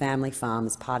increase on the family farm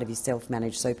as part of your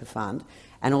self-managed super fund,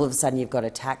 and all of a sudden you've got a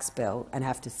tax bill and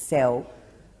have to sell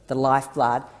the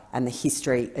lifeblood and the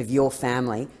history of your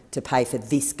family to pay for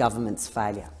this government's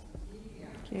failure.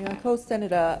 Thank you. I call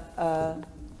Senator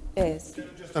Ayres.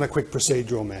 Just on a quick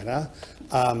procedural matter,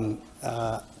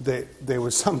 there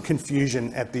was some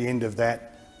confusion at the end of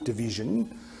that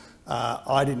division.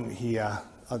 I didn't hear.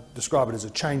 I describe it as a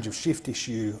change of shift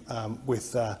issue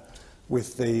with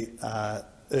the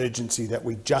urgency that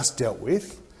we just dealt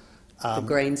with. The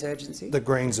Greens urgency? The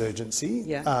Greens urgency.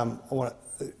 Yeah.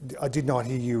 I did not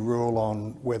hear you rule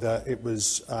on whether it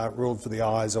was ruled for the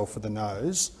ayes or for the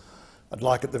noes. I'd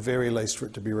like at the very least for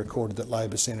it to be recorded that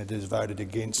Labor senators voted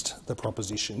against the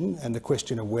proposition, and the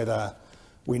question of whether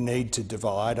we need to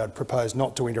divide, I'd propose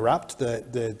not to interrupt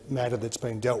the matter that's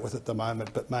being dealt with at the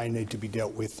moment, but may need to be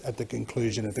dealt with at the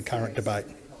conclusion of the current debate.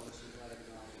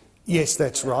 Yes,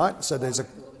 that's right. So there's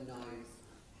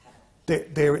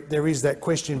there is that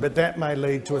question, but that may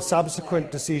lead to a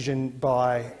subsequent decision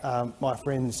by my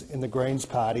friends in the Greens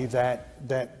party that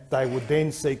they would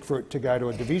then seek for it to go to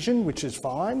a division, which is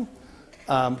fine,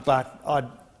 but I'd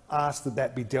ask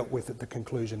that be dealt with at the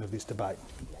conclusion of this debate.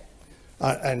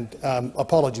 And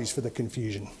apologies for the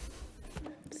confusion.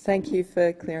 Thank you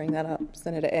for clearing that up,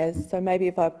 Senator Ayres. So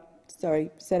maybe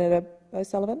Senator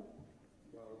O'Sullivan?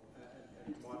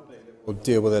 We'll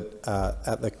deal with it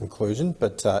at the conclusion,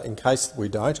 but in case we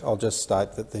don't, I'll just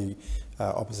state that the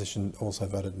opposition also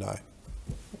voted no.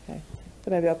 Okay.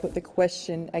 So maybe I'll put the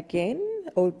question again,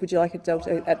 or would you like it dealt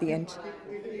with at the end?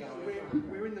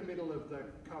 We're in the middle of the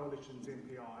Coalition's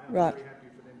MPI. I'm Right. very happy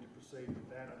for them to proceed with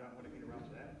that. I don't want to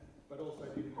interrupt that. But also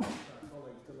didn't want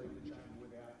colleagues to leave the chamber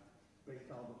without being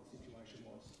told what the situation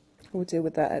was. We'll deal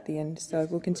with that at the end, so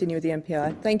we'll continue with the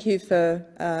MPI. Thank you for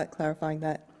clarifying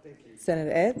that,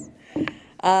 Senator Ayres.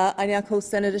 I now call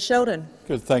Senator Sheldon.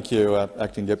 Good, thank you,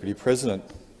 Acting Deputy President.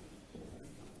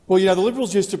 Well, you know, the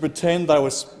Liberals used to pretend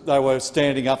they were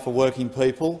standing up for working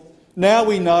people. Now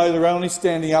we know they're only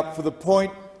standing up for the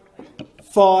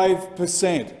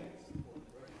 0.5%.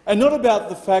 And not about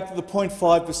the fact that the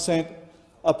 0.5%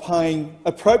 are paying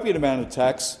appropriate amount of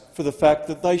tax for the fact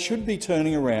that they should be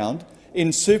turning around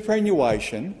in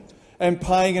superannuation and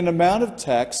paying an amount of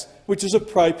tax which is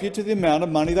appropriate to the amount of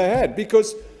money they had.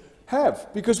 Because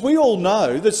we all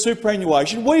know that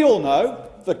superannuation, we all know,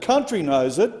 the country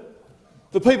knows it,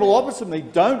 the people opposite me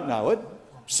don't know it,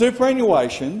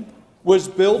 superannuation was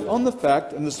built on the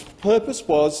fact, and the purpose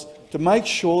was to make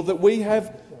sure that we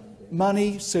have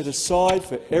money set aside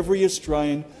for every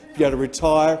Australian to be able to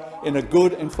retire in a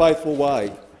good and faithful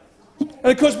way. And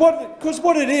because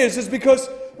what it is because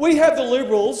we have the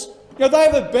Liberals, you know, they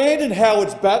have abandoned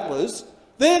Howard's battlers.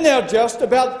 They're now just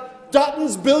about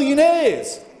Dutton's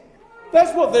billionaires.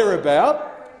 That's what they're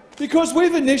about, because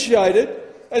we've initiated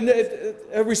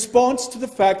a response to the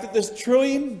fact that this $1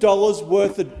 trillion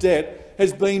worth of debt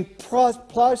has been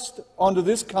placed onto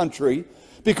this country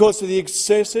because of the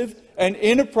excessive and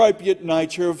inappropriate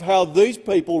nature of how these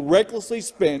people recklessly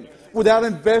spent without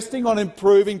investing on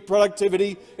improving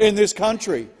productivity in this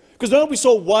country. Because not only we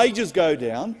saw wages go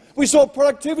down, we saw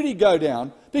productivity go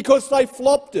down because they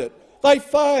flopped it. They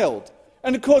failed.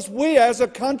 And of course we as a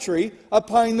country are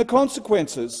paying the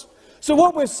consequences. So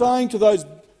what we're saying to those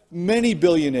many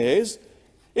billionaires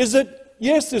is that,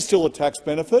 yes, there's still a tax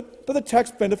benefit, but the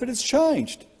tax benefit has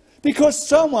changed.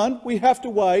 Because we have to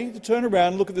weigh, to turn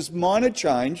around and look at this minor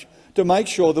change to make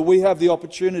sure that we have the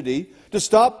opportunity to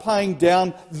start paying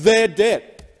down their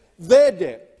debt.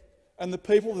 And the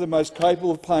people that are most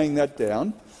capable of paying that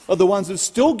down are the ones that are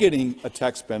still getting a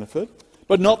tax benefit,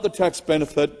 but not the tax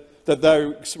benefit that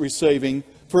they're receiving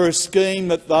for a scheme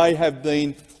that they have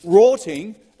been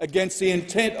rorting against the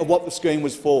intent of what the scheme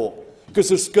was for. Because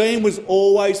the scheme was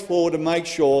always to make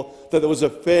sure that there was a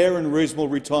fair and reasonable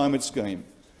retirement scheme.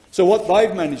 So what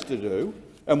they've managed to do,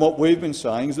 and what we've been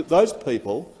saying, is that those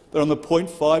people that are on the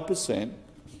 0.5%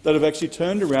 that have actually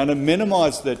turned around and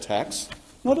minimised their tax,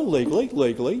 not illegally,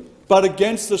 legally, but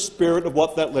against the spirit of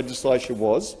what that legislation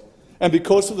was, and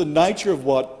because of the nature of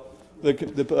what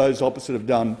those opposite have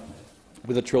done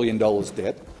with $1 trillion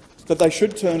debt, that they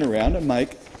should turn around and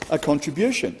make a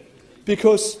contribution,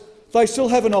 because they still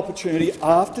have an opportunity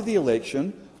after the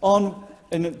election,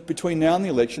 between now and the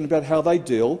election, about how they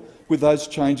deal with those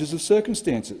changes of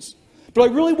circumstances. But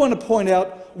I really want to point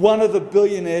out one of the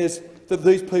billionaires that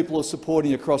these people are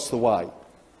supporting across the way.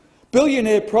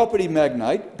 Billionaire property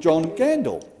magnate John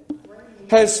Gandel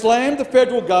has slammed the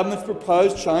federal government's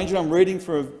proposed change, and I'm reading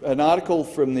from an article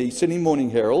from the Sydney Morning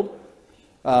Herald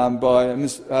by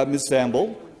Ms.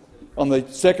 Samble on the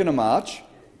 2nd of March.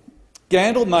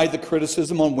 Gandel made the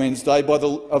criticism on Wednesday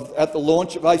at the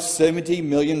launch of a $70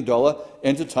 million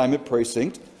entertainment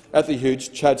precinct at the huge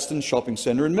Chadstone shopping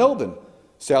centre in Melbourne,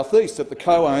 south-east, that the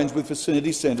co-owns with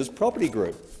Vicinity Centres Property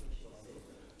Group.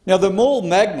 Now, the mall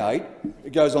magnate,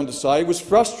 it goes on to say, was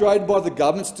frustrated by the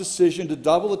government's decision to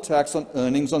double the tax on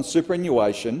earnings on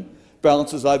superannuation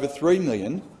balances over $3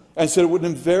 million, and said it would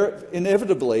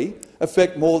inevitably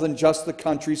affect more than just the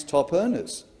country's top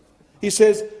earners. He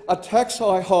says a tax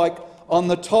hike on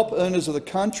the top earners of the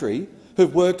country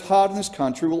who've worked hard in this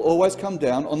country will always come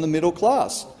down on the middle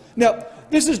class. Now,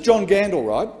 this is John Gandel,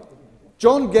 right?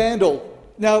 John Gandel.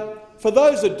 Now, for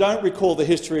those that don't recall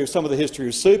some of the history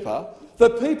of super, the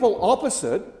people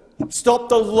opposite stopped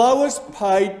the lowest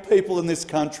paid people in this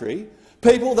country,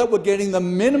 people that were getting the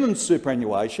minimum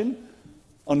superannuation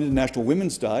on International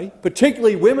Women's Day,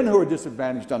 particularly women who are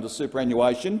disadvantaged under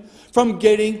superannuation, from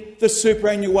getting the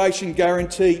superannuation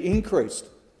guarantee increased.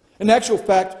 In actual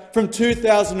fact, from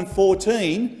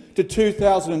 2014 to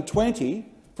 2020,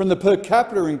 from the per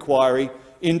capita inquiry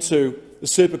into the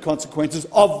super consequences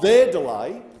of their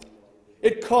delay,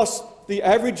 it cost the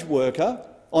average worker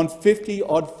on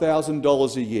 $50-odd thousand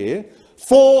a year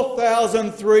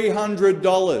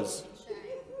 $4,300.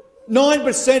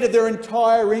 9% of their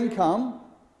entire income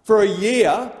for a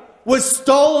year was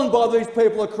stolen by these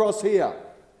people across here.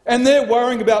 And they're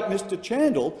worrying about Mr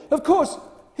Chandel. Of course,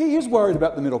 he is worried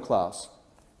about the middle class,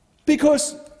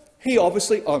 because he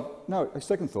obviously— no,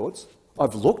 second thoughts.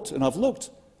 I've looked and I've looked.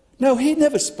 No, he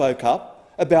never spoke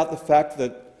up about the fact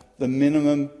that the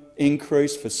minimum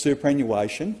increase for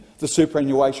superannuation, the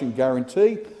superannuation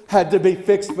guarantee, had to be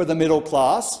fixed for the middle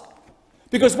class.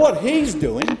 Because what he's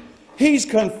doing, he's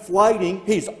conflating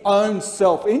his own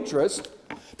self-interest,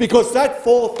 because that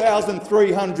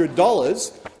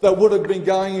 $4,300 that would have been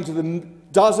going into the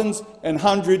dozens and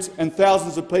hundreds and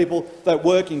thousands of people that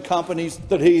work in companies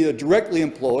that he either directly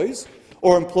employs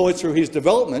or employs through his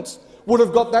developments would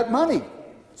have got that money.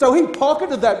 So he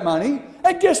pocketed that money,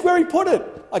 and guess where he put it?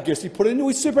 I guess he put it into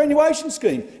his superannuation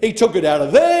scheme. He took it out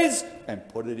of theirs and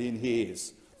put it in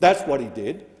his. That's what he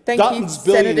did. Dutton's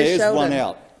billionaires won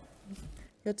out.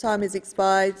 Your time has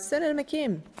expired. Senator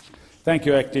McKim. Thank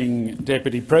you, Acting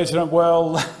Deputy President.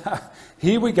 Well,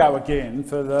 here we go again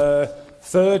for the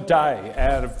third day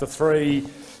out of the 3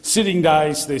 sitting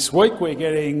days this week. We're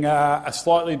getting a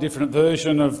slightly different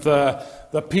version of the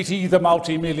pity the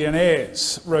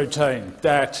multimillionaires routine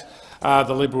that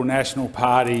the Liberal National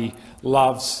Party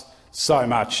loves so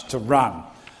much to run.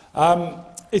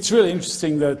 It's really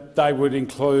interesting that they would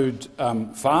include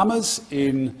farmers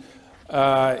in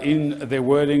their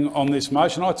wording on this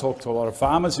motion. I talk to a lot of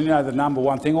farmers, and you know the number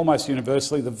one thing, almost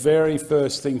universally, the very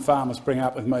first thing farmers bring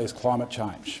up with me is climate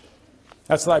change.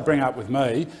 That's what they bring up with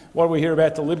me. What do we hear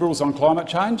about the Liberals on climate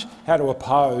change? How to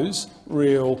oppose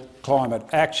real climate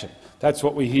action. That's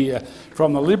what we hear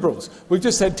from the Liberals. We've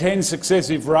just had 10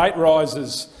 successive rate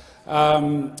rises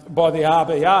by the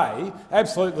RBA,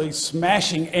 absolutely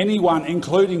smashing anyone,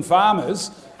 including farmers,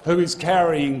 who is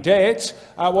carrying debt.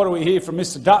 What do we hear from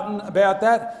Mr Dutton about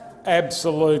that?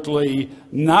 Absolutely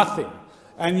nothing.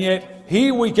 And yet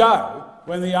here we go,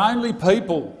 when the only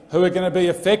people who are going to be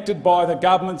affected by the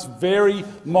government's very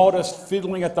modest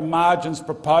fiddling at the margins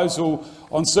proposal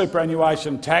on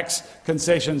superannuation tax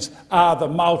concessions are the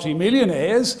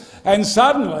multimillionaires, and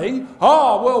suddenly,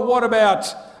 oh, well, what about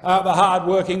the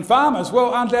hard-working farmers?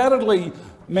 Well, undoubtedly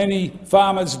many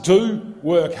farmers do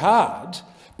work hard,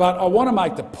 but I want to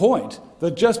make the point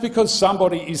that just because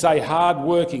somebody is a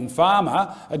hard-working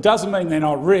farmer, it doesn't mean they're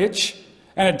not rich,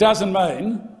 and it doesn't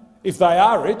mean, if they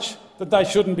are rich, that they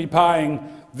shouldn't be paying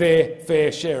their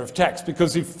fair share of tax.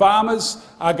 Because if farmers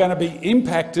are going to be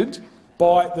impacted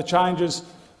by the changes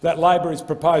that Labor is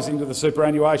proposing to the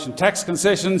superannuation tax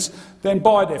concessions, then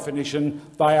by definition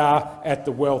they are at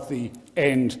the wealthy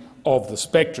end of the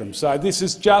spectrum. So this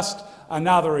is just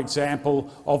another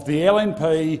example of the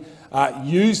LNP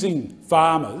using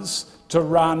farmers to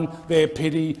run their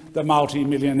pity the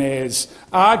multimillionaires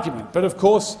argument. But of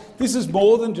course this is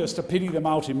more than just a pity the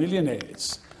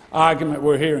multimillionaires argument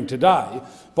we're hearing today.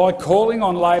 By calling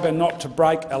on Labor not to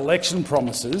break election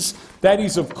promises, that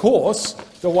is of course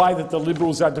the way that the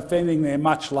Liberals are defending their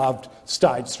much-loved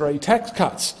Stage 3 tax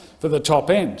cuts for the top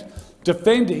end,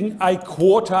 defending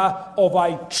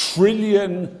 $250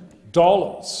 billion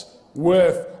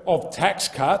worth of tax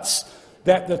cuts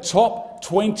that the top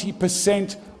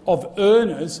 20% of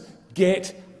earners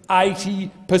get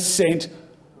 80%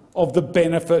 of the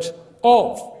benefit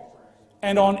of.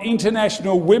 And on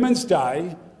International Women's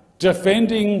Day,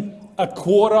 defending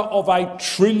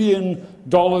 $250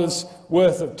 billion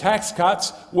worth of tax cuts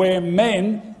where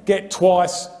men get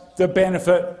twice the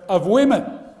benefit of women.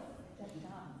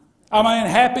 I mean,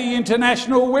 happy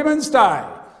International Women's Day,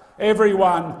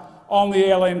 everyone on the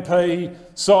LNP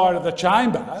side of the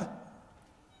chamber,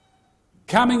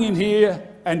 coming in here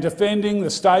and defending the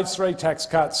Stage 3 tax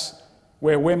cuts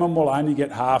where women will only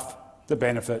get half the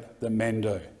benefit that men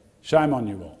do. Shame on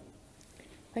you all.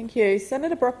 Thank you.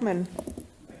 Senator Brockman.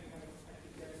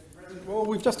 Well,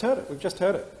 we've just heard it. We've just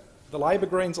heard it. The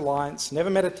Labor-Greens alliance never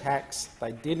met a tax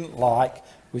they didn't like.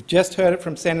 We've just heard it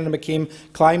from Senator McKim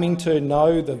claiming to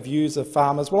know the views of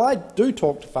farmers. Well, I do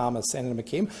talk to farmers, Senator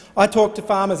McKim. I talk to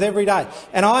farmers every day,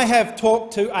 and I have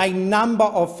talked to a number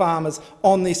of farmers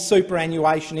on this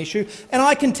superannuation issue, and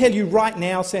I can tell you right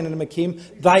now, Senator McKim,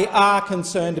 they are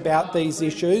concerned about these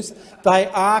issues. They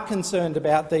are concerned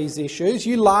about these issues.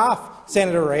 You laugh,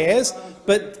 Senator Ayres,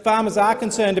 but farmers are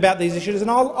concerned about these issues, and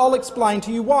I'll explain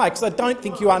to you why, because I don't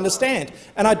think you understand,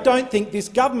 and I don't think this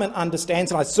government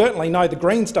understands, and I certainly know the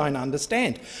Greens don't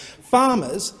understand.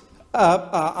 Farmers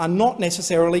are not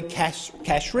necessarily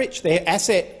cash rich. They're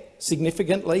asset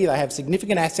significantly. They have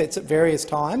significant assets at various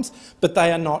times, but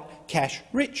they are not cash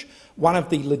rich. One of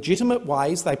the legitimate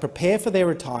ways they prepare for their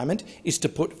retirement is to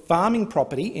put farming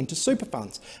property into super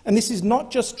funds. And this is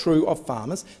not just true of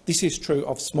farmers, this is true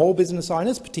of small business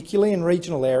owners, particularly in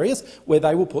regional areas where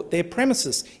they will put their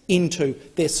premises into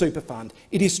their super fund.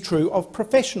 It is true of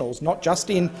professionals, not just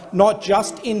in. You're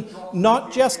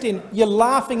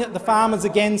laughing at the farmers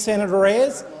again, Senator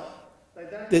Ayres.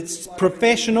 It's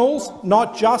professionals,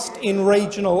 not just in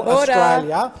regional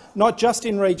Australia, not just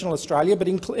in regional Australia, but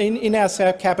in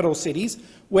our capital cities,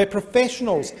 where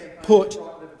professionals put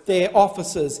their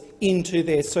officers into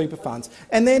their super funds,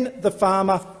 and then the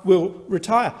farmer will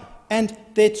retire. And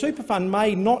their super fund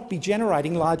may not be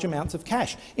generating large amounts of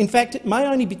cash. In fact, it may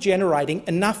only be generating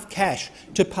enough cash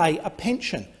to pay a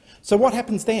pension. So what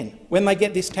happens then when they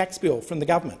get this tax bill from the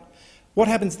government? What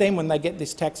happens then when they get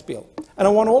this tax bill? And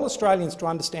I want all Australians to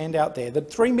understand out there that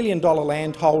 $3 million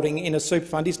land holding in a super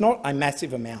fund is not a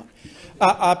massive amount.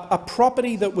 A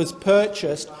property that was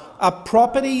purchased,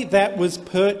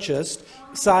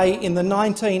 say, in the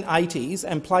 1980s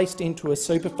and placed into a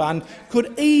super fund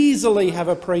could easily have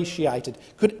appreciated.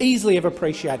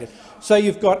 So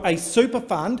you've got a super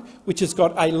fund which has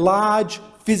got a large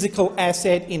physical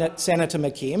asset in it, Senator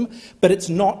McKim, but it's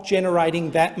not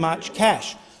generating that much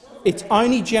cash. It's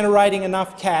only generating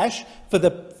enough cash for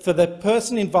the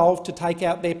person involved to take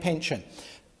out their pension.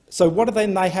 So what do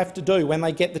then they have to do when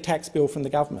they get the tax bill from the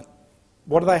government?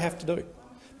 What do they have to do?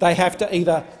 They have to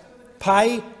either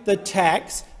pay the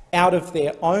tax out of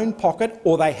their own pocket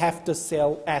or they have to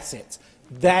sell assets.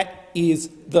 That is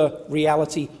the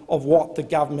reality of what the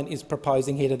government is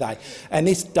proposing here today. And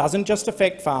this doesn't just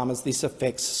affect farmers, this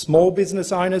affects small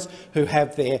business owners who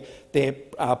have their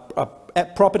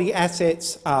property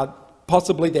assets,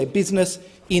 possibly their business,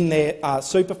 in their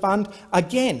super fund.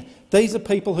 Again, these are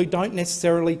people who don't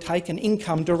necessarily take an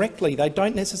income directly. They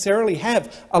don't necessarily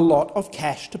have a lot of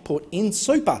cash to put in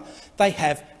super. They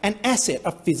have an asset,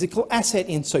 a physical asset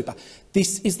in super.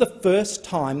 This is the first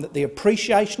time that the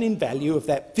appreciation in value of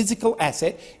that physical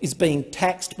asset is being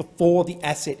taxed before the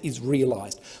asset is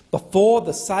realised. Before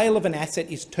the sale of an asset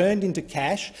is turned into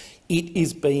cash, it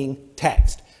is being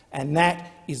taxed. And that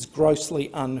is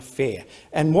grossly unfair.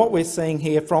 And what we're seeing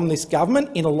here from this government,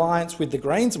 in alliance with the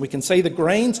Greens, we can see the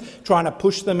Greens trying to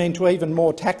push them into even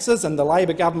more taxes, and the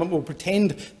Labor government will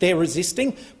pretend they're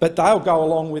resisting, but they'll go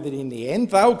along with it in the end.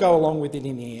 They'll go along with it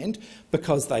in the end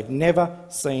because they've never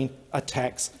seen a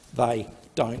tax they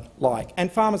don't like.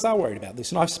 And farmers are worried about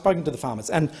this, and I've spoken to the farmers.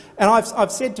 And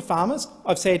I've said to farmers,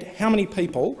 I've said, how many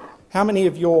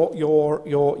of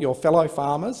your fellow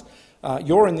farmers,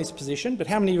 you're in this position, but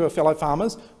how many of your fellow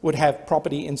farmers would have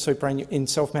property in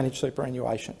self-managed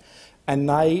superannuation? And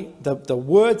the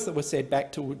words that were said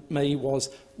back to me was,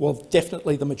 well,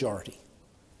 definitely the majority.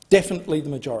 Definitely the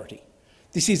majority.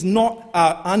 This is not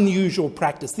unusual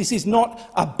practice. This is not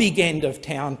a big end of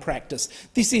town practice.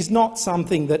 This is not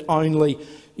something that only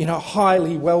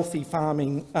highly wealthy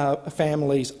farming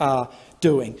families are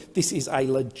doing. This is a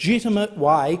legitimate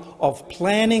way of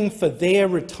planning for their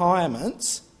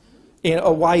retirements in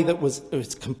a way that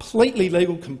was completely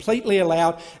legal, completely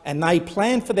allowed, and they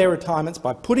plan for their retirements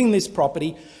by putting this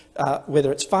property,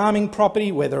 whether it's farming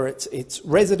property, whether it's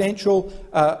residential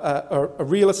or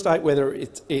real estate, whether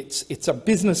it's a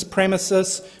business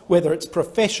premises, whether it's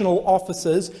professional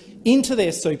offices, into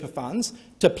their super funds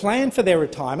to plan for their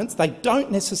retirements. They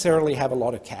don't necessarily have a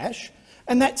lot of cash,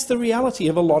 and that's the reality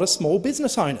of a lot of small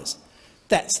business owners.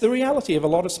 That's the reality of a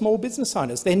lot of small business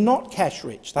owners. They're not cash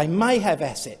rich. They may have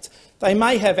assets. They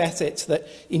may have assets that,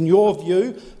 in your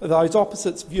view, those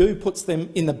opposites' view, puts them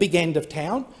in the big end of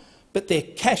town, but they're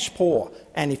cash poor.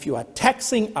 And if you are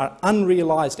taxing an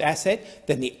unrealised asset,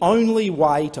 then the only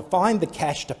way to find the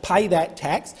cash to pay that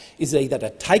tax is either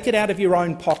to take it out of your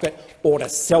own pocket or to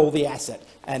sell the asset,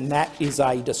 and that is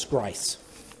a disgrace.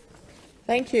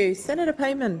 Thank you. Senator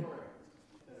Payman.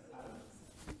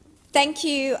 Thank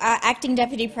you, Acting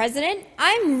Deputy President.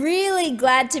 I'm really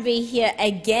glad to be here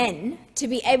again to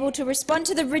be able to respond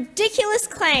to the ridiculous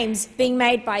claims being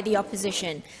made by the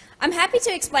opposition. I'm happy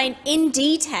to explain in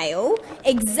detail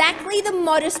exactly the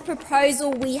modest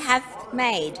proposal we have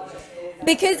made,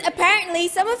 because apparently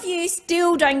some of you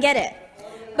still don't get it.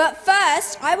 But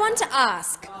first, I want to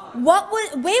ask,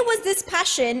 where was this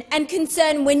passion and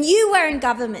concern when you were in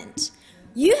government?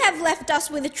 You have left us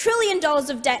with $1 trillion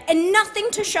of debt and nothing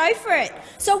to show for it.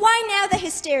 So why now the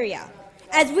hysteria?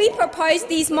 As we propose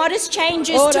these modest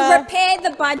changes to repair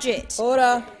the budget.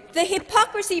 The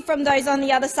hypocrisy from those on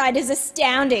the other side is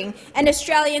astounding, and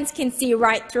Australians can see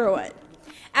right through it.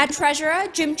 Our Treasurer,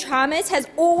 Jim Chalmers, has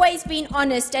always been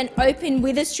honest and open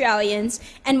with Australians,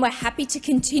 and we're happy to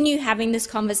continue having this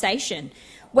conversation.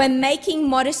 We're making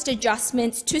modest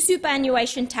adjustments to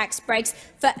superannuation tax breaks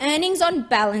for earnings on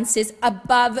balances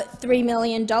above $3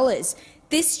 million.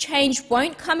 This change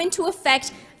won't come into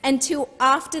effect until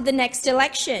after the next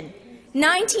election.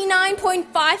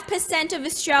 99.5% of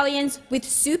Australians with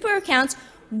super accounts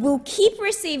will keep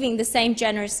receiving the same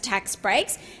generous tax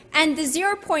breaks, and the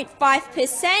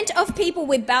 0.5% of people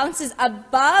with balances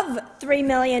above $3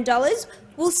 million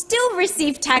will still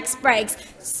receive tax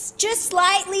breaks, just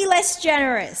slightly less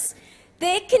generous.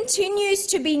 There continues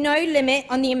to be no limit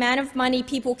on the amount of money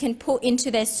people can put into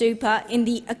their super in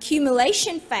the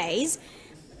accumulation phase,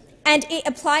 and it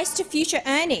applies to future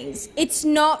earnings. It's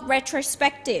not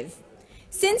retrospective.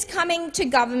 Since coming to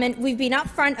government, we've been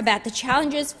upfront about the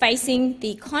challenges facing the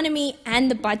economy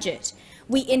and the budget.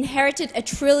 We inherited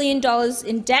 $1 trillion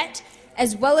in debt,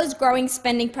 as well as growing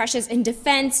spending pressures in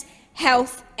defence,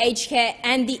 health, aged care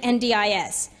and the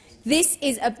NDIS. This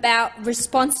is about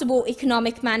responsible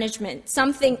economic management,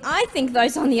 something I think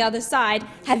those on the other side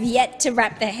have yet to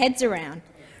wrap their heads around.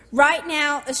 Right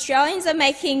now, Australians are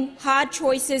making hard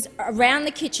choices around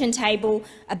the kitchen table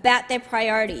about their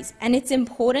priorities, and it's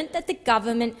important that the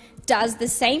government does the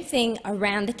same thing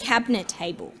around the cabinet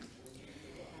table.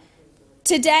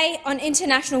 Today, on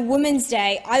International Women's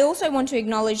Day, I also want to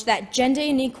acknowledge that gender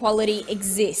inequality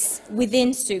exists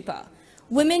within super.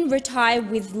 Women retire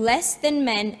with less than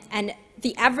men, and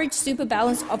the average super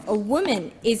balance of a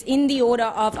woman is in the order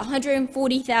of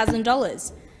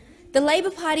 $140,000. The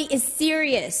Labor Party is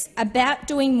serious about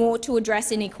doing more to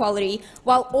address inequality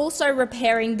while also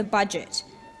repairing the budget.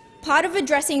 Part of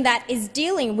addressing that is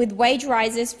dealing with wage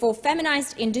rises for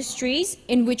feminised industries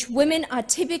in which women are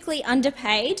typically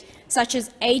underpaid, such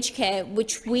as aged care,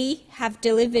 which we have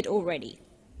delivered already.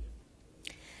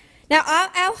 Now,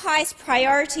 our highest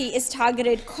priority is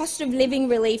targeted cost of living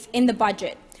relief in the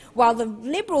budget, while the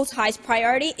Liberals' highest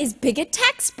priority is bigger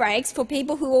tax breaks for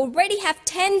people who already have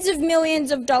tens of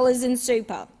millions of dollars in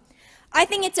super. I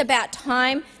think it's about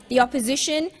time the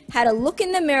opposition had a look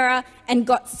in the mirror and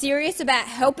got serious about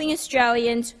helping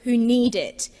Australians who need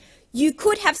it. You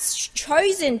could have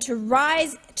chosen to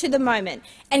rise to the moment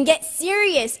and get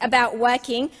serious about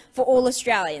working for all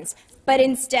Australians, but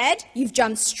instead you've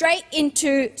jumped straight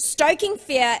into stoking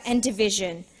fear and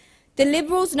division. The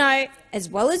Liberals know, as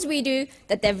well as we do,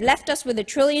 that they've left us with $1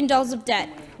 trillion of debt,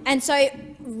 and so it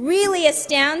really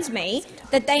astounds me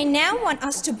that they now want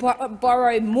us to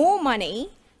borrow more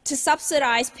money to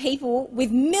subsidise people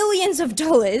with millions of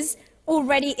dollars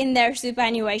already in their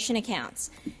superannuation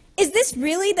accounts. Is this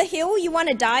really the hill you want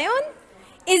to die on?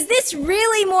 Is this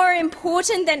really more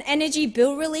important than energy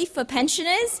bill relief for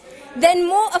pensioners? Than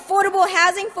more affordable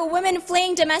housing for women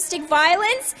fleeing domestic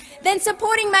violence? Than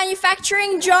supporting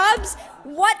manufacturing jobs?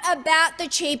 What about the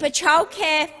cheaper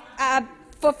childcare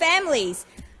for families?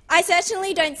 I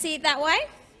certainly don't see it that way.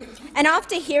 And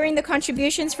after hearing the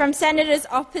contributions from senators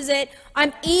opposite,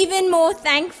 I'm even more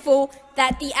thankful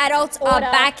that the adults are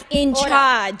back in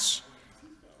charge.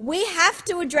 We have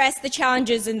to address the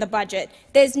challenges in the budget.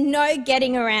 There's no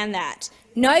getting around that.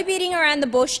 No beating around the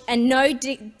bush and no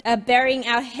burying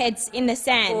our heads in the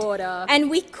sand. And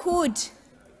we could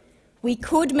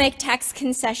make tax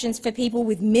concessions for people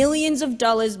with millions of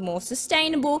dollars more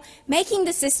sustainable, making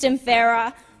the system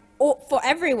fairer for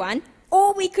everyone,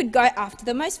 or we could go after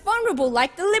the most vulnerable,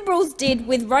 like the Liberals did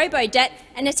with robo-debt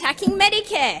and attacking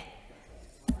Medicare.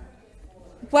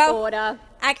 Well,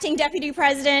 Acting Deputy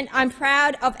President, I'm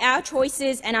proud of our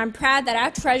choices, and I'm proud that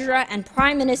our Treasurer and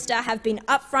Prime Minister have been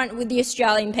upfront with the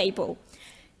Australian people.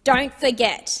 Don't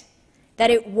forget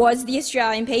that it was the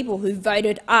Australian people who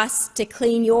voted us to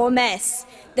clean your mess,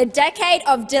 the decade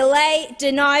of delay,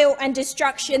 denial and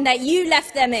destruction that you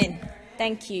left them in.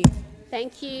 Thank you.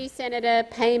 Thank you, Senator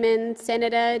Payman.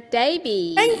 Senator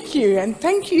Davey. Thank you, and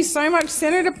thank you so much,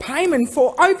 Senator Payman,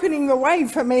 for opening the way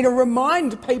for me to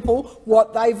remind people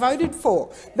what they voted for.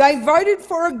 They voted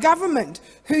for a government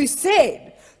who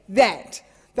said that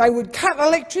they would cut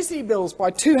electricity bills by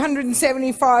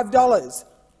 $275.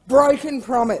 Broken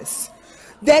promise.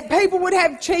 That people would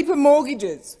have cheaper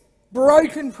mortgages.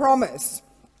 Broken promise.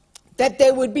 That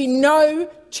there would be no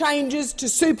changes to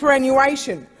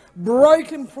superannuation.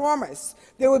 Broken promise.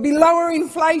 There would be lower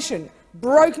inflation.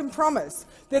 Broken promise.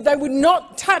 That they would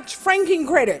not touch franking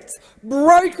credits.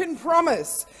 Broken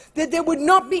promise. That there would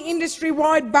not be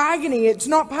industry-wide bargaining. It's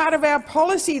not part of our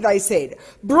policy, they said.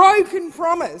 Broken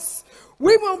promise.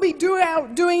 We will be doing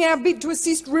our bit to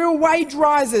assist real wage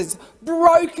rises.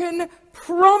 Broken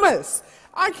promise.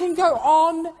 I can go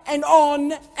on and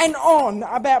on and on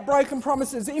about broken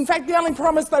promises. In fact, the only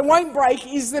promise they won't break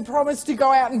is the promise to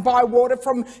go out and buy water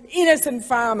from innocent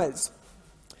farmers.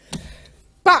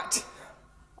 But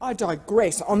I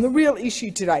digress on the real issue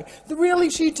today. The real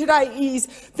issue today is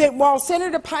that while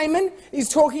Senator Payman is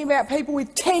talking about people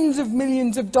with tens of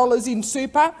millions of dollars in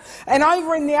super, and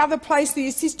over in the other place the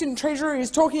Assistant Treasurer is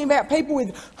talking about people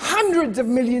with hundreds of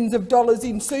millions of dollars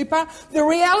in super, the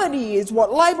reality is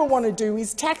what Labor want to do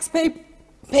is tax people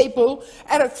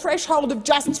at a threshold of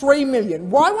just $3 million.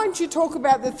 Why won't you talk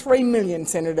about the $3 million,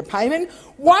 Senator Payman?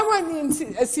 Why won't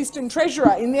the Assistant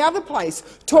Treasurer in the other place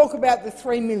talk about the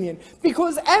 $3 million?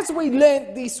 Because as we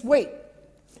learnt this week,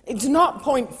 it's not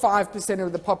 0.5%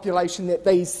 of the population that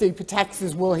these super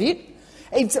taxes will hit.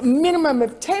 It's a minimum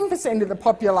of 10% of the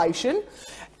population.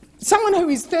 Someone who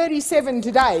is 37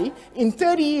 today, in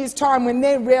 30 years' time when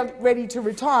they're ready to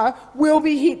retire, will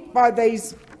be hit by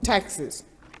these taxes.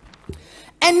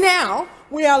 And now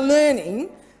we are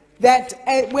learning that,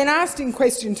 when asked in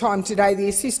question time today, the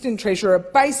Assistant Treasurer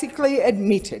basically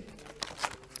admitted.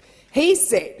 He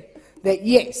said that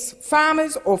yes,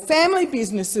 farmers or family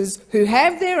businesses who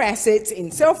have their assets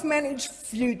in self-managed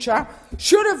future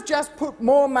should have just put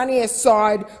more money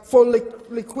aside for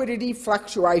liquidity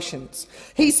fluctuations.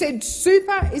 He said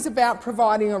super is about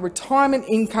providing a retirement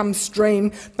income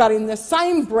stream, but in the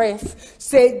same breath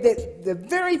said that the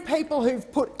very people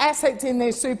who've put assets in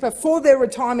their super for their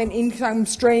retirement income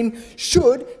stream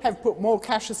should have put more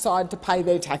cash aside to pay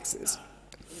their taxes.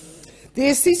 The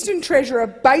Assistant Treasurer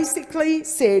basically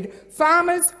said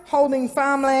farmers holding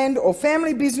farmland or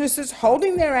family businesses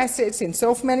holding their assets in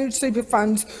self-managed super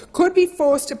funds could be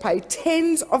forced to pay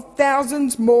tens of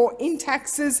thousands more in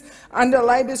taxes under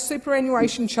Labor's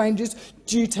superannuation changes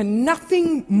due to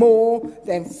nothing more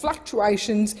than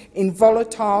fluctuations in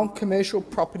volatile commercial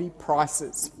property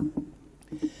prices.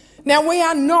 Now, we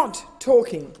are not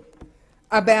talking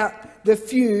about the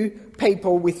few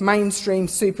people with mainstream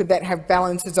super that have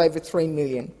balances over $3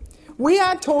 million. We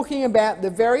are talking about the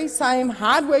very same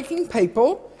hard-working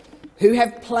people who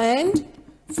have planned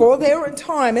for their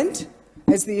retirement.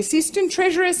 As the Assistant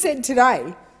Treasurer said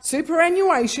today,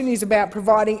 superannuation is about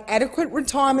providing adequate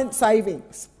retirement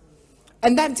savings.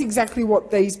 And that's exactly what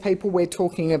these people we're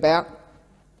talking about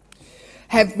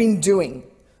have been doing.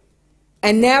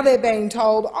 And now they're being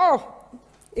told, oh,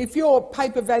 if your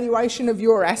paper valuation of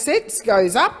your assets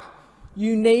goes up,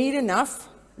 you need enough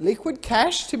liquid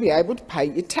cash to be able to pay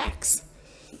your tax.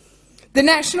 The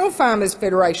National Farmers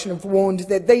Federation have warned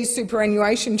that these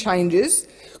superannuation changes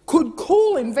could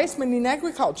cool investment in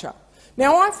agriculture.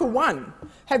 Now, I, for one,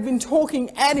 have been talking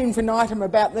ad infinitum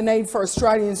about the need for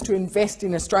Australians to invest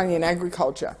in Australian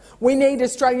agriculture. We need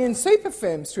Australian super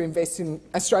firms to invest in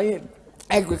Australian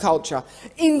agriculture.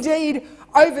 Indeed,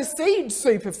 overseas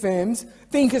super firms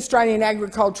think Australian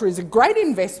agriculture is a great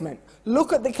investment.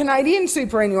 Look at the Canadian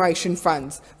superannuation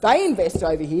funds. They invest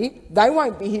over here. They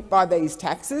won't be hit by these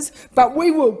taxes, but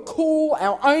we will cool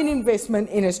our own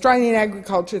investment in Australian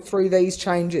agriculture through these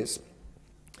changes.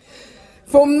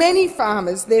 For many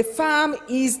farmers, their farm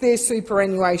is their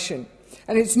superannuation,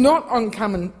 and it's not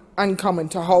uncommon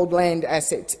to hold land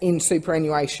assets in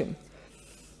superannuation.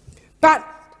 But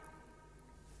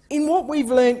in what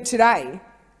we've learnt today,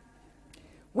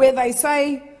 where they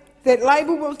say that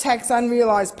Labor will tax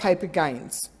unrealised paper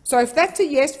gains. So if that's a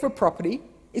yes for property,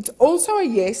 it's also a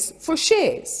yes for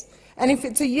shares. And if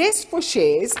it's a yes for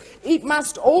shares, it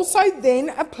must also then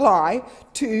apply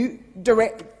to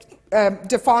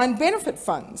defined benefit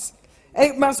funds.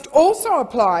 And it must also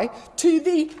apply to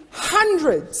the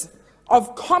hundreds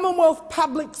of Commonwealth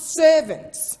public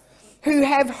servants who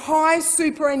have high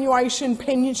superannuation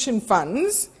pension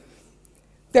funds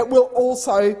that will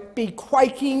also be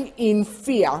quaking in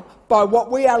fear by what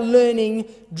we are learning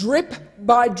drip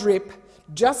by drip,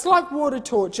 just like water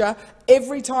torture,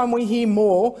 every time we hear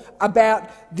more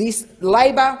about this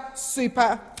Labor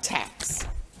super tax.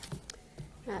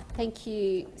 Thank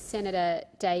you, Senator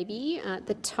Davey.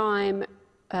 The time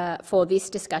for this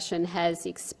discussion has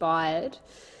expired,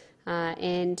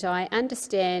 and I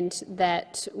understand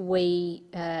that we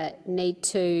need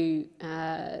to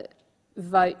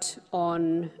vote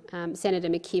on Senator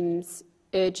McKim's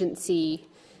urgency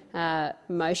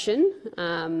motion,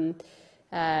 and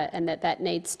that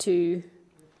needs to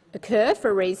occur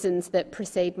for reasons that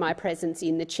precede my presence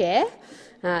in the chair.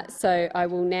 So I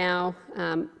will now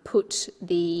put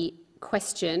the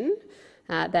question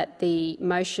that the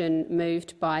motion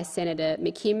moved by Senator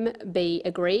McKim be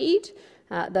agreed.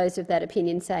 Those of that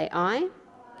opinion say aye.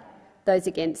 Those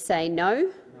against say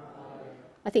no.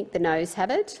 I think the noes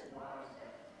have it.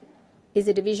 Is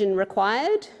a division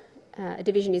required? A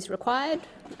division is required.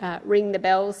 Ring the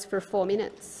bells for 4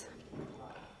 minutes.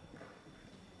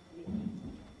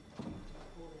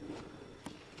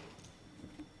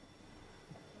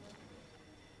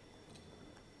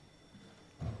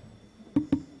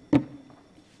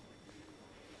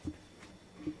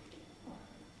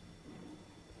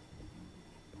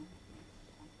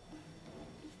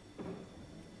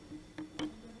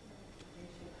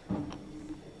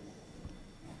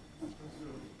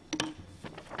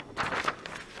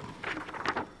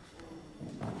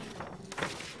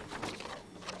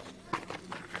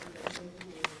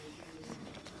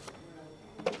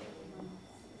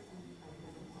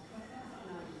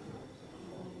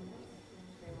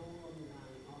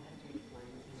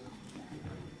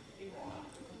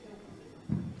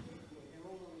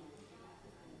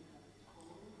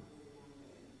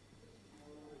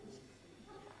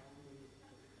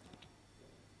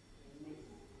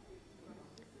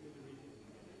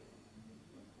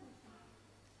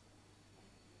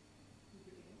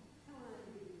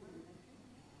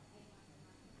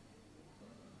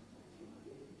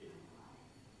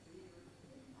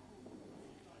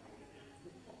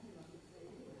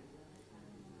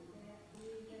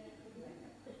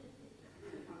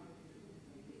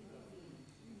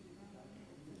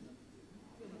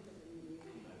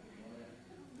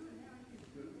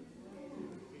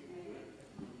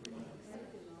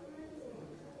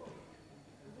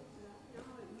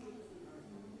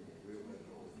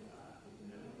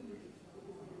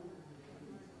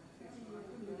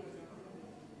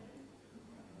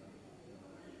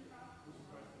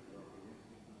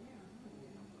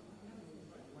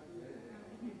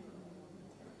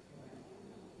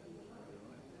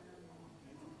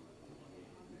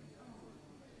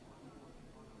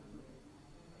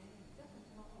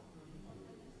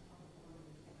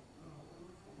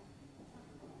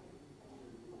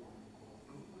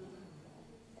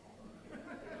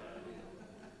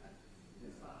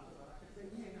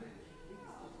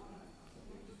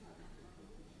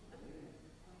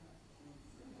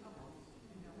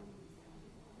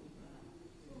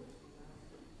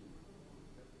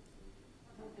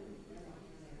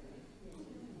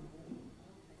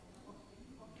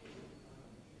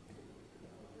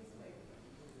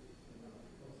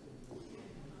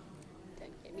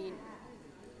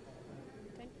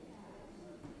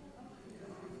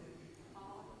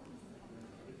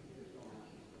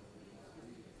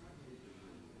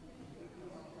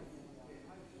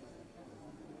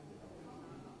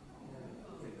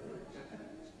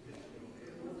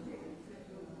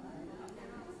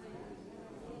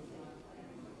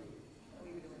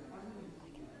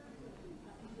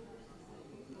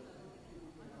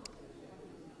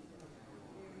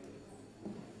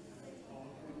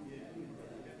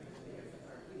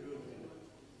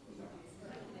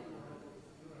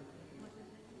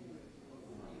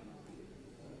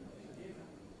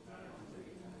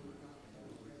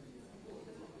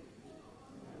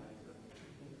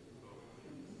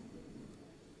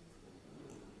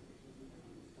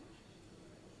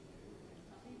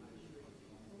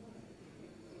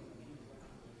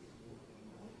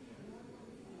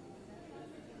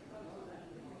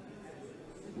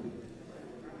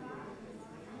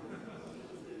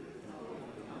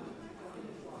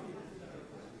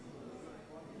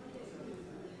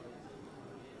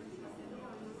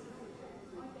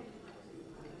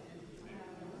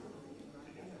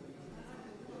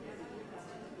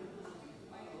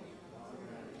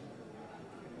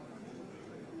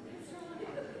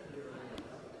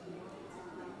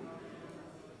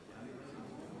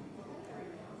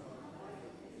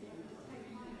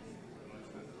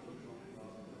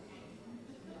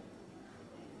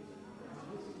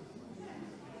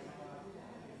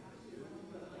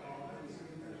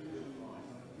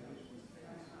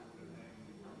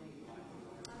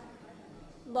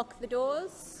 lock the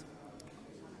doors.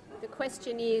 The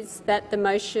question is that the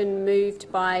motion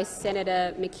moved by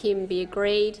Senator McKim be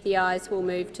agreed. The ayes will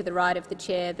move to the right of the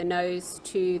chair, the noes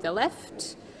to the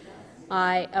left.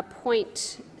 I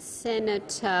appoint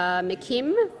Senator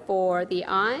McKim for the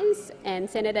ayes and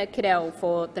Senator Cadell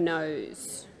for the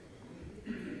noes.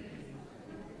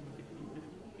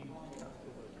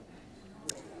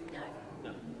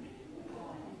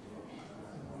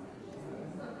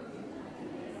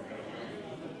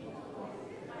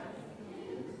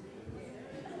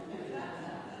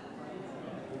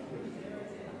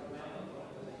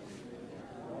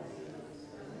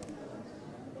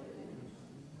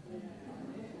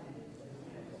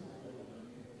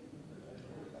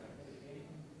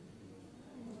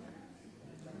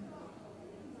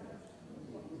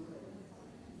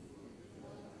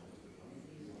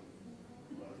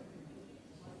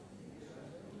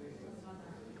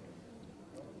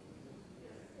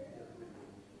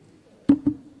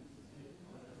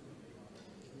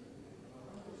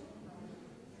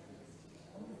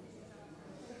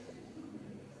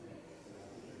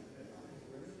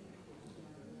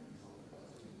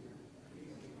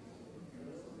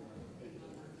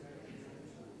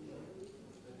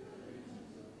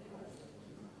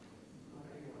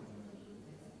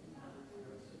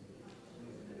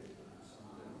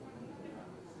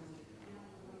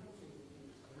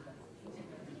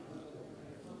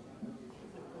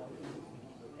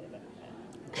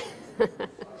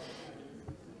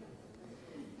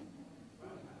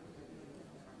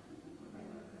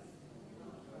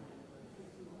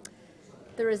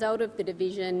 The result of the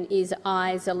division is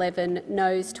ayes 11,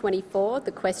 noes 24.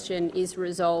 The question is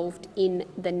resolved in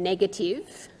the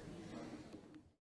negative.